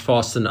so much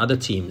faster than other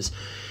teams?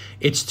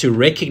 It's to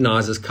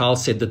recognize, as Carl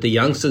said, that the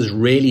youngsters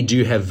really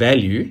do have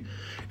value,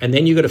 and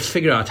then you've got to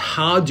figure out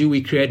how do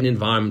we create an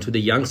environment where the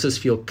youngsters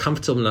feel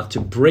comfortable enough to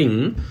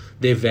bring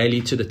their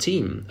value to the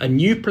team. A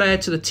new player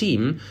to the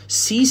team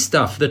sees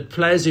stuff that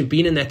players who've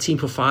been in that team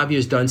for 5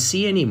 years don't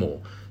see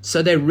anymore.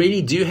 So they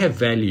really do have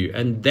value,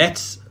 and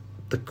that's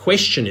the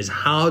question: is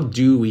how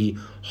do we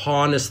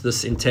harness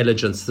this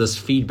intelligence, this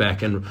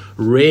feedback, and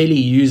really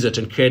use it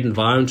and create an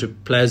environment where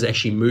players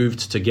actually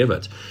moved to give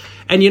it.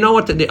 And you know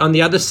what, on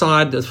the other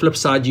side, the flip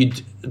side,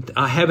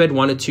 I have had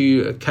one or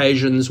two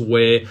occasions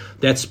where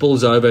that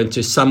spills over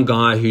into some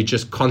guy who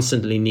just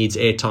constantly needs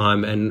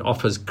airtime and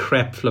offers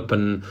crap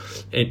flipping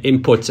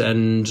input.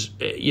 And,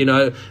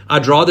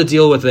 I'd rather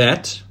deal with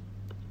that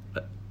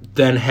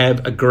than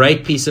have a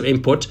great piece of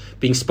input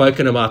being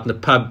spoken about in the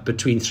pub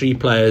between three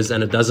players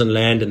and it doesn't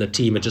land in the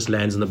team, it just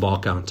lands in the bar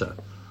counter.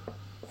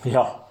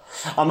 Yeah,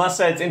 I must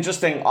say it's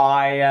interesting.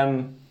 I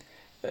am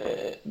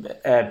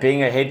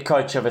being a head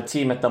coach of a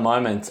team at the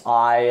moment.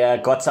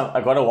 I got a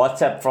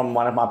WhatsApp from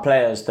one of my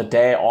players the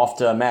day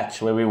after a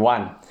match where we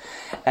won,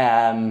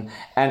 and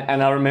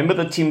I remember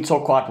the team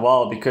talk quite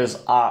well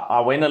because I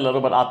went a little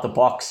bit out the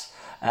box.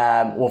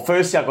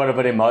 Firstly, I got a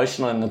bit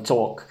emotional in the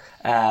talk.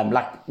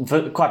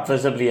 Quite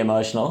visibly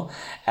emotional,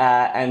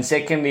 and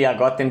secondly, I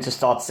got them to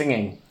start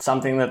singing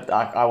something that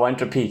I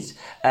won't repeat.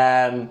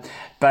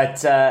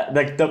 But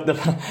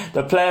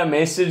the player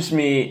messaged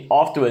me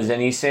afterwards,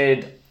 and he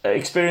said, very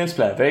experienced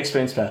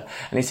player,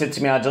 and he said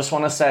to me, "I just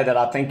want to say that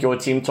I think your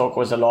team talk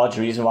was a large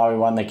reason why we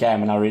won the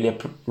game, and I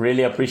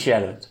really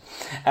appreciated it."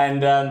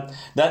 And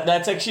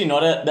that's actually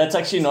not a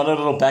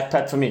little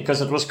backpat for me, because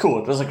it was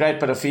cool. It was a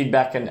great bit of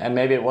feedback, and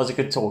maybe it was a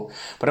good talk.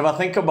 But if I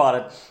think about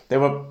it, there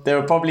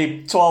were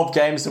probably 12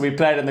 games that we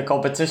played in the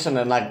competition,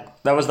 and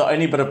that was the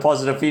only bit of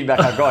positive feedback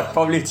I got.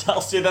 Probably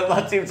tells you that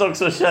my team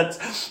talks are shit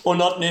or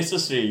not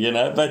necessary,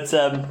 But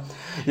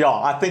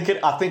I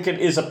think it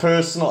is a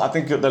personal. I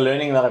think the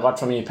learning that I got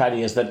from you,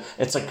 Paddy, is that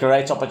it's a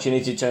great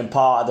opportunity to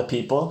empower other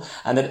people,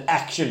 and that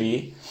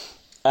actually,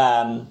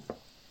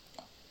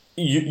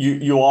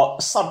 you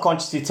are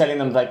subconsciously telling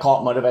them they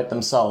can't motivate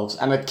themselves.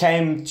 And it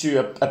came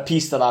to a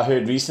piece that I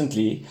heard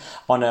recently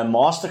on a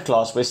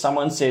masterclass where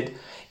someone said,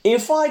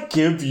 if I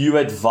give you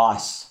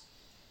advice,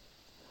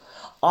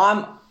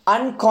 I'm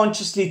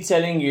unconsciously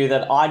telling you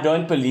that I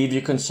don't believe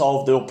you can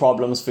solve your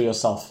problems for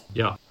yourself.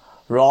 Yeah.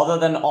 Rather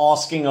than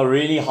asking a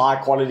really high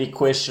quality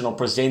question or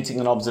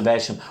presenting an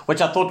observation, which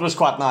I thought was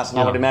quite nice. And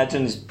I would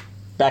imagine is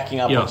backing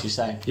up what you're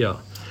saying. Yeah.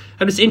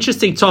 And it's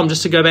interesting, Tom,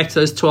 just to go back to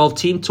those 12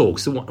 team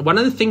talks. One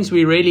of the things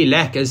we really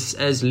lack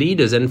as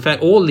leaders, and in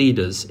fact all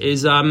leaders,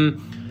 is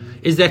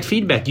that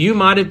feedback. You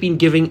might have been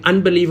giving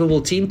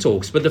unbelievable team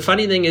talks, but the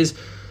funny thing is,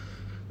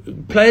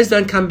 players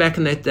don't come back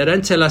and they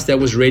don't tell us that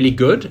was really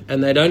good,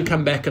 and they don't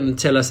come back and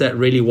tell us that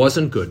really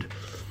wasn't good.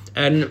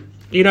 And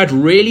it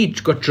really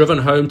got driven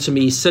home to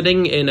me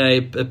sitting in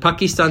a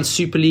Pakistan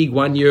Super League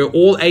one year.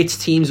 All 8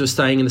 teams were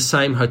staying in the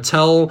same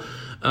hotel,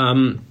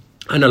 and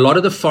a lot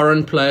of the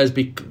foreign players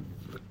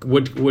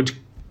would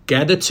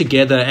gather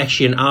together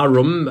actually in our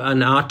room,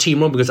 in our team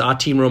room, because our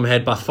team room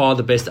had by far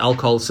the best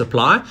alcohol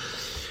supply.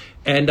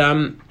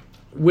 And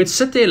we'd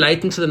sit there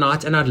late into the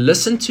night, and I'd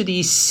listen to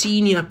these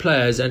senior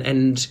players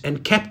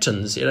and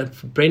captains.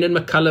 Brendan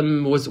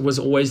McCullum was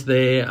always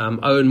there.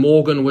 Owen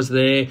Morgan was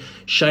there.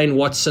 Shane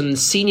Watson,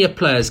 senior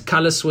players.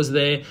 Cullis was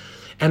there.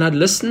 And I'd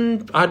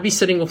listen. I'd be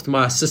sitting with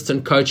my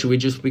assistant coach, who we'd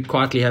just be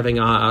quietly having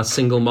our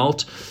single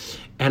malt.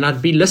 And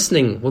I'd be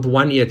listening with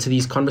one ear to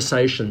these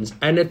conversations.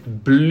 And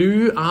it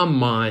blew our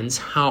minds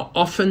how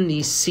often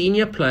these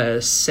senior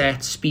players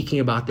sat speaking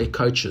about their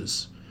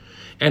coaches.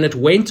 And it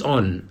went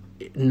on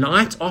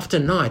night after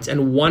night,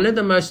 and one of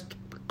the most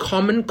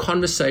common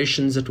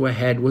conversations that were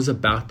had was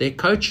about their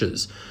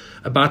coaches,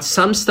 about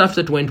some stuff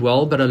that went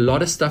well, but a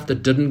lot of stuff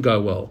that didn't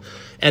go well.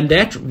 And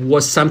that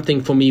was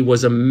something for me,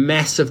 was a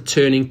massive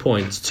turning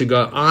point to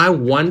go, I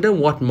wonder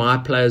what my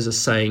players are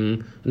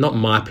saying, not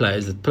my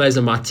players, the players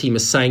of my team are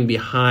saying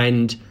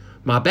behind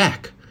my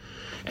back.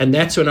 And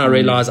that's when I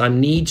realized I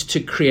need to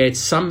create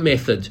some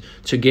method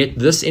to get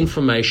this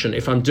information.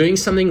 If I'm doing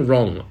something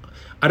wrong,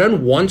 I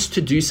don't want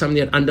to do something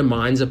that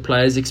undermines a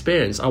player's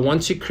experience. I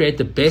want to create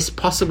the best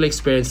possible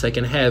experience they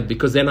can have,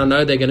 because then I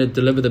know they're going to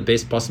deliver the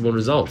best possible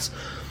results.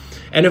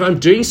 And if I'm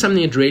doing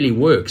something that really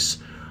works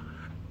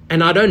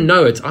and I don't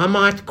know it, I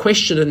might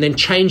question it and then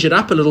change it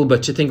up a little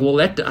bit to think, well,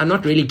 I'm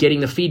not really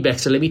getting the feedback,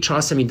 so let me try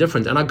something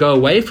different. And I go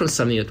away from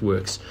something that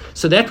works.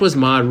 So that was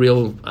my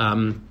real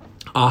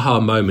aha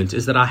moment,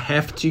 is that I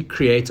have to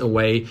create a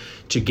way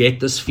to get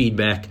this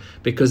feedback,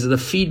 because the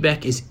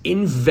feedback is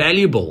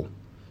invaluable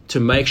to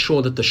make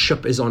sure that the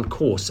ship is on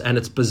course. And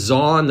it's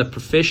bizarre in the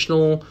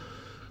professional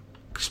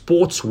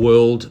sports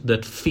world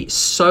that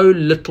so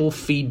little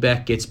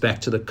feedback gets back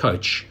to the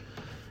coach.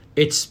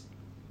 Is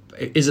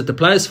it the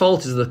player's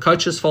fault? Is it the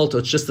coach's fault? Or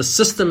it's just the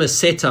system is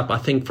set up, I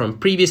think, from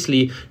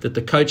previously, that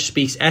the coach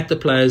speaks at the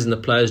players and the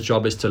player's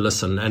job is to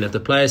listen. And if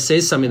the player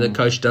says something the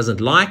coach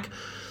doesn't like,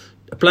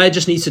 a player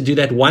just needs to do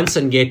that once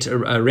and get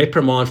a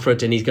reprimand for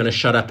it, and he's going to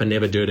shut up and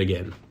never do it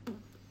again.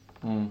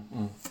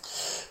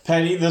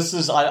 Paddy, this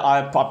is,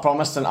 I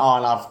promised an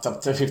hour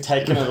and we've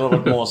taken a little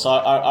bit more, so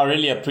I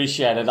really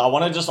appreciate it. I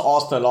want to just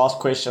ask the last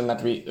question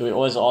that we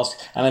always ask,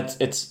 and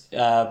it's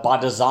by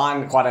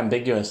design quite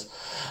ambiguous.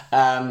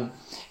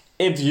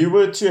 If you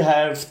were to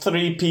have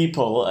 3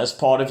 people as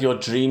part of your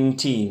dream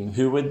team,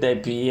 who would they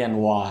be and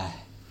why?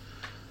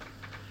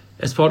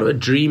 As part of a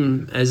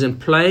dream, as in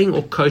playing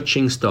or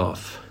coaching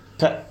staff?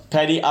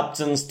 Paddy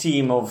Upton's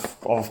team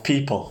of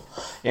people.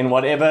 In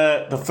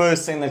whatever, the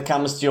first thing that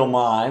comes to your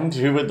mind,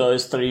 who would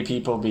those 3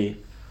 people be?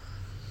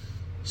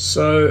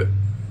 So,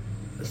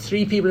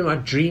 3 people in my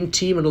dream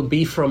team, it'll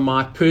be from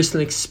my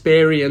personal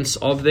experience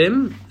of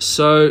them.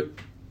 So,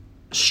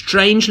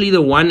 strangely,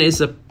 the one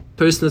is a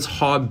person that's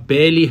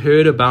barely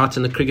heard about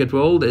in the cricket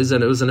world. It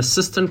was an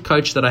assistant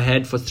coach that I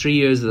had for 3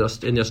 years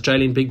in the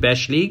Australian Big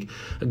Bash League,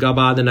 a guy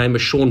by the name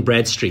of Sean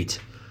Bradstreet.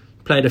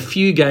 Played a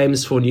few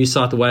games for New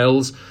South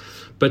Wales,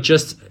 but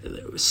just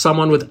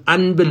someone with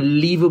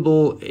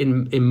unbelievable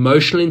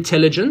emotional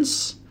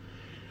intelligence,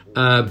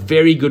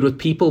 very good with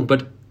people,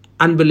 but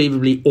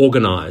unbelievably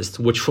organized,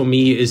 which for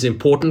me is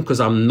important because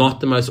I'm not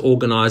the most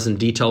organized and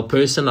detailed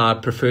person. I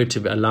prefer to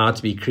be allowed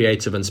to be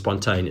creative and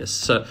spontaneous.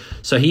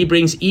 So he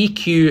brings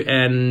EQ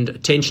and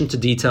attention to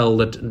detail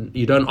that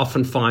you don't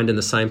often find in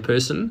the same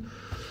person.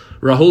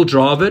 Rahul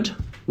Dravid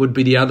would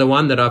be the other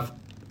one that I've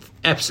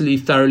absolutely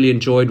thoroughly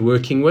enjoyed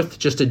working with.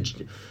 Just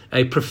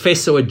a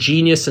professor, a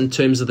genius in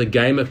terms of the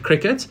game of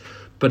cricket,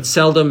 but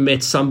seldom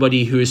met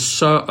somebody who is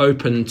so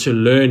open to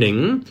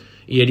learning,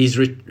 yet he's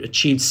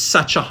achieved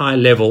such a high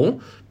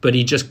level, but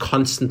he just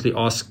constantly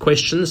asks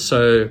questions.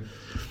 So,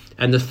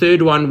 and the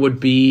third one would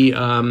be,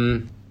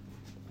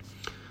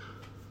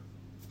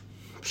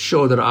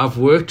 sure that I've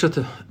worked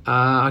with,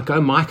 I go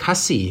Mike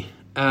Hussey,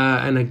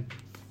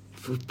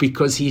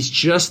 because he's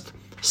just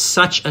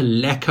such a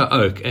lacquer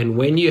oak. And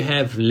when you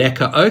have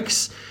lacquer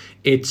oaks,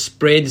 it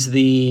spreads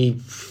the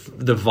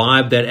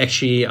vibe that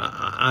actually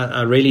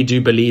I really do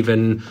believe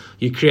in.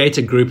 You create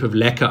a group of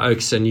lacquer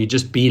oaks and you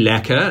just be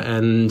lacquer,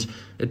 and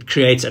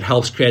it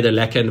helps create a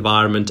lacquer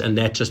environment, and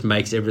that just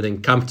makes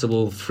everything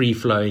comfortable,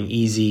 free-flowing,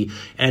 easy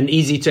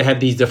to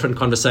have these different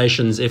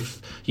conversations.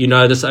 If you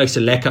know this oak's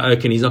a lacquer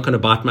oak and he's not going to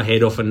bite my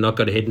head off and not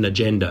got a hidden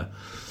agenda.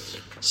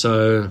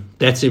 So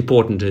that's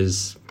important,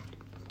 is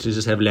to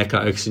just have lacquer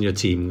oaks in your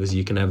team, because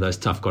you can have those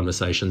tough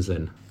conversations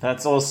then.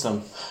 That's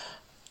awesome.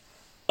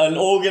 An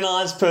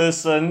organized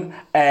person,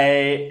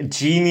 a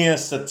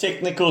genius, a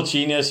technical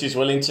genius who's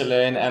willing to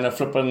learn, and a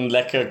flippin'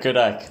 lekker good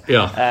oak.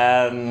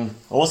 Yeah.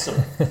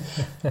 Awesome.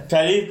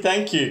 Paddy,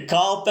 thank you.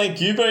 Carl,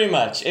 thank you very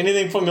much.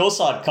 Anything from your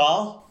side,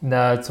 Carl?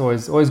 No, it's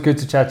always good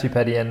to chat to you,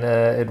 Paddy, and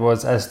it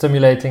was as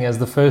stimulating as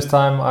the first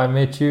time I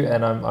met you,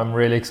 and I'm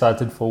really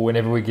excited for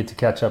whenever we get to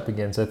catch up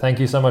again. So thank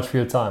you so much for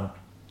your time.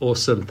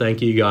 Awesome.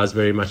 Thank you guys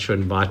very much for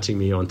inviting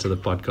me onto the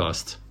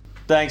podcast.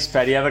 Thanks,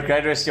 Paddy. Have a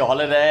great rest of your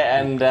holiday,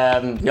 and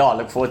I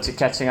look forward to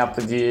catching up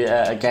with you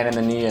again in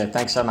the new year.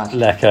 Thanks so much.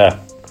 Lekker.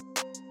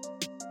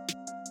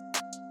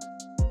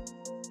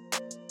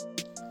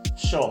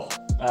 Sure.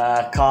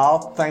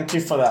 Carl, thank you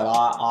for that.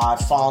 I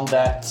found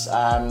that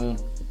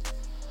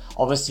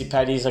obviously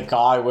Paddy's a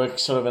guy who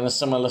works sort of in a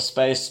similar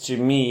space to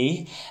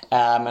me,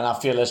 and I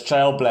feel as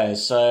trailblazer.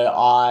 So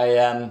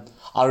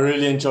I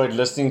really enjoyed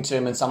listening to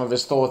him and some of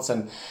his thoughts,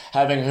 and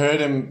having heard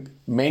him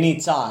many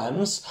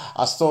times,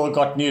 I still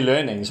got new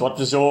learnings. What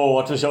was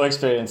your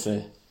experience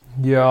there?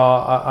 Yeah,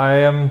 I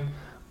am.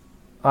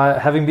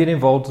 Having been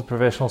involved with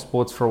professional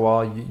sports for a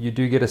while, you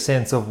do get a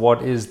sense of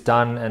what is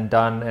done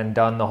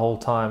the whole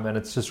time, and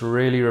it's just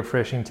really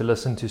refreshing to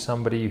listen to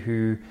somebody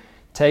who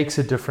takes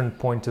a different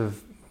point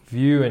of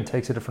view and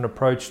takes a different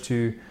approach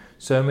to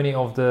so many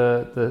of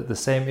the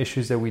same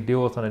issues that we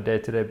deal with on a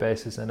day-to-day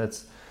basis. And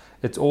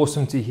it's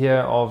awesome to hear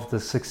of the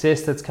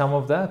success that's come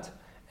of that,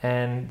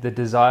 and the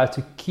desire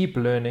to keep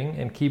learning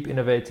and keep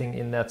innovating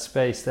in that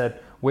space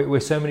that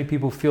where so many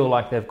people feel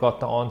like they've got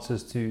the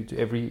answers to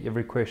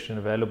every question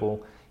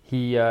available.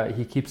 He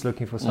keeps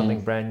looking for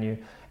something brand new.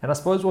 And I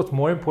suppose what's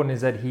more important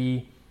is that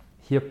he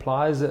he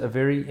applies a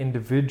very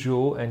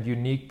individual and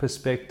unique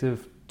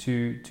perspective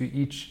to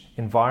each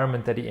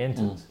environment that he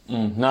enters.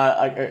 No,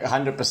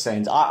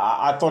 100%.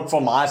 I thought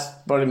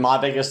probably my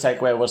biggest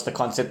takeaway was the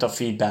concept of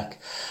feedback.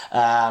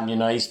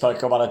 He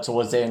spoke about it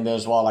towards the end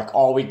as well. Like,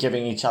 are we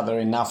giving each other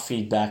enough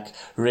feedback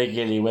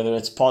regularly, whether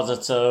it's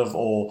positive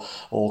or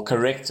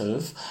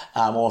corrective,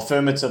 or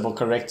affirmative or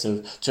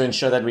corrective, to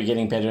ensure that we're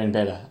getting better and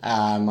better.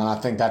 And I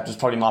think that was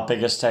probably my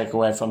biggest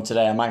takeaway from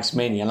today, amongst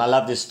many. And I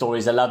love these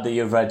stories. I love the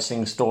Yuvraj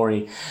Singh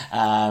story.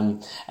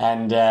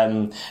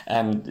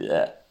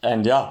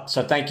 And yeah,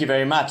 so thank you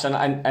very much.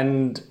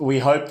 And we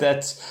hope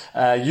that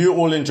you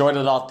all enjoyed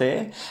it out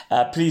there.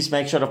 Please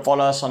make sure to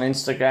follow us on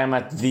Instagram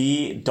at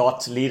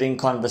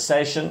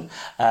the.leadingconversation.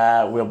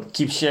 We'll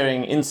keep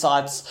sharing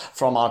insights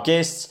from our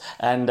guests,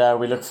 and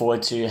we look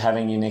forward to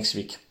having you next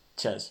week.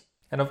 Cheers.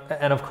 And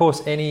of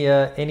course,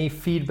 any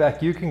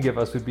feedback you can give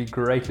us would be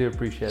greatly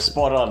appreciated.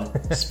 Spot on.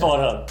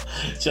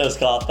 Cheers,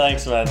 Carl.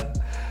 Thanks, man.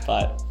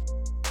 Bye.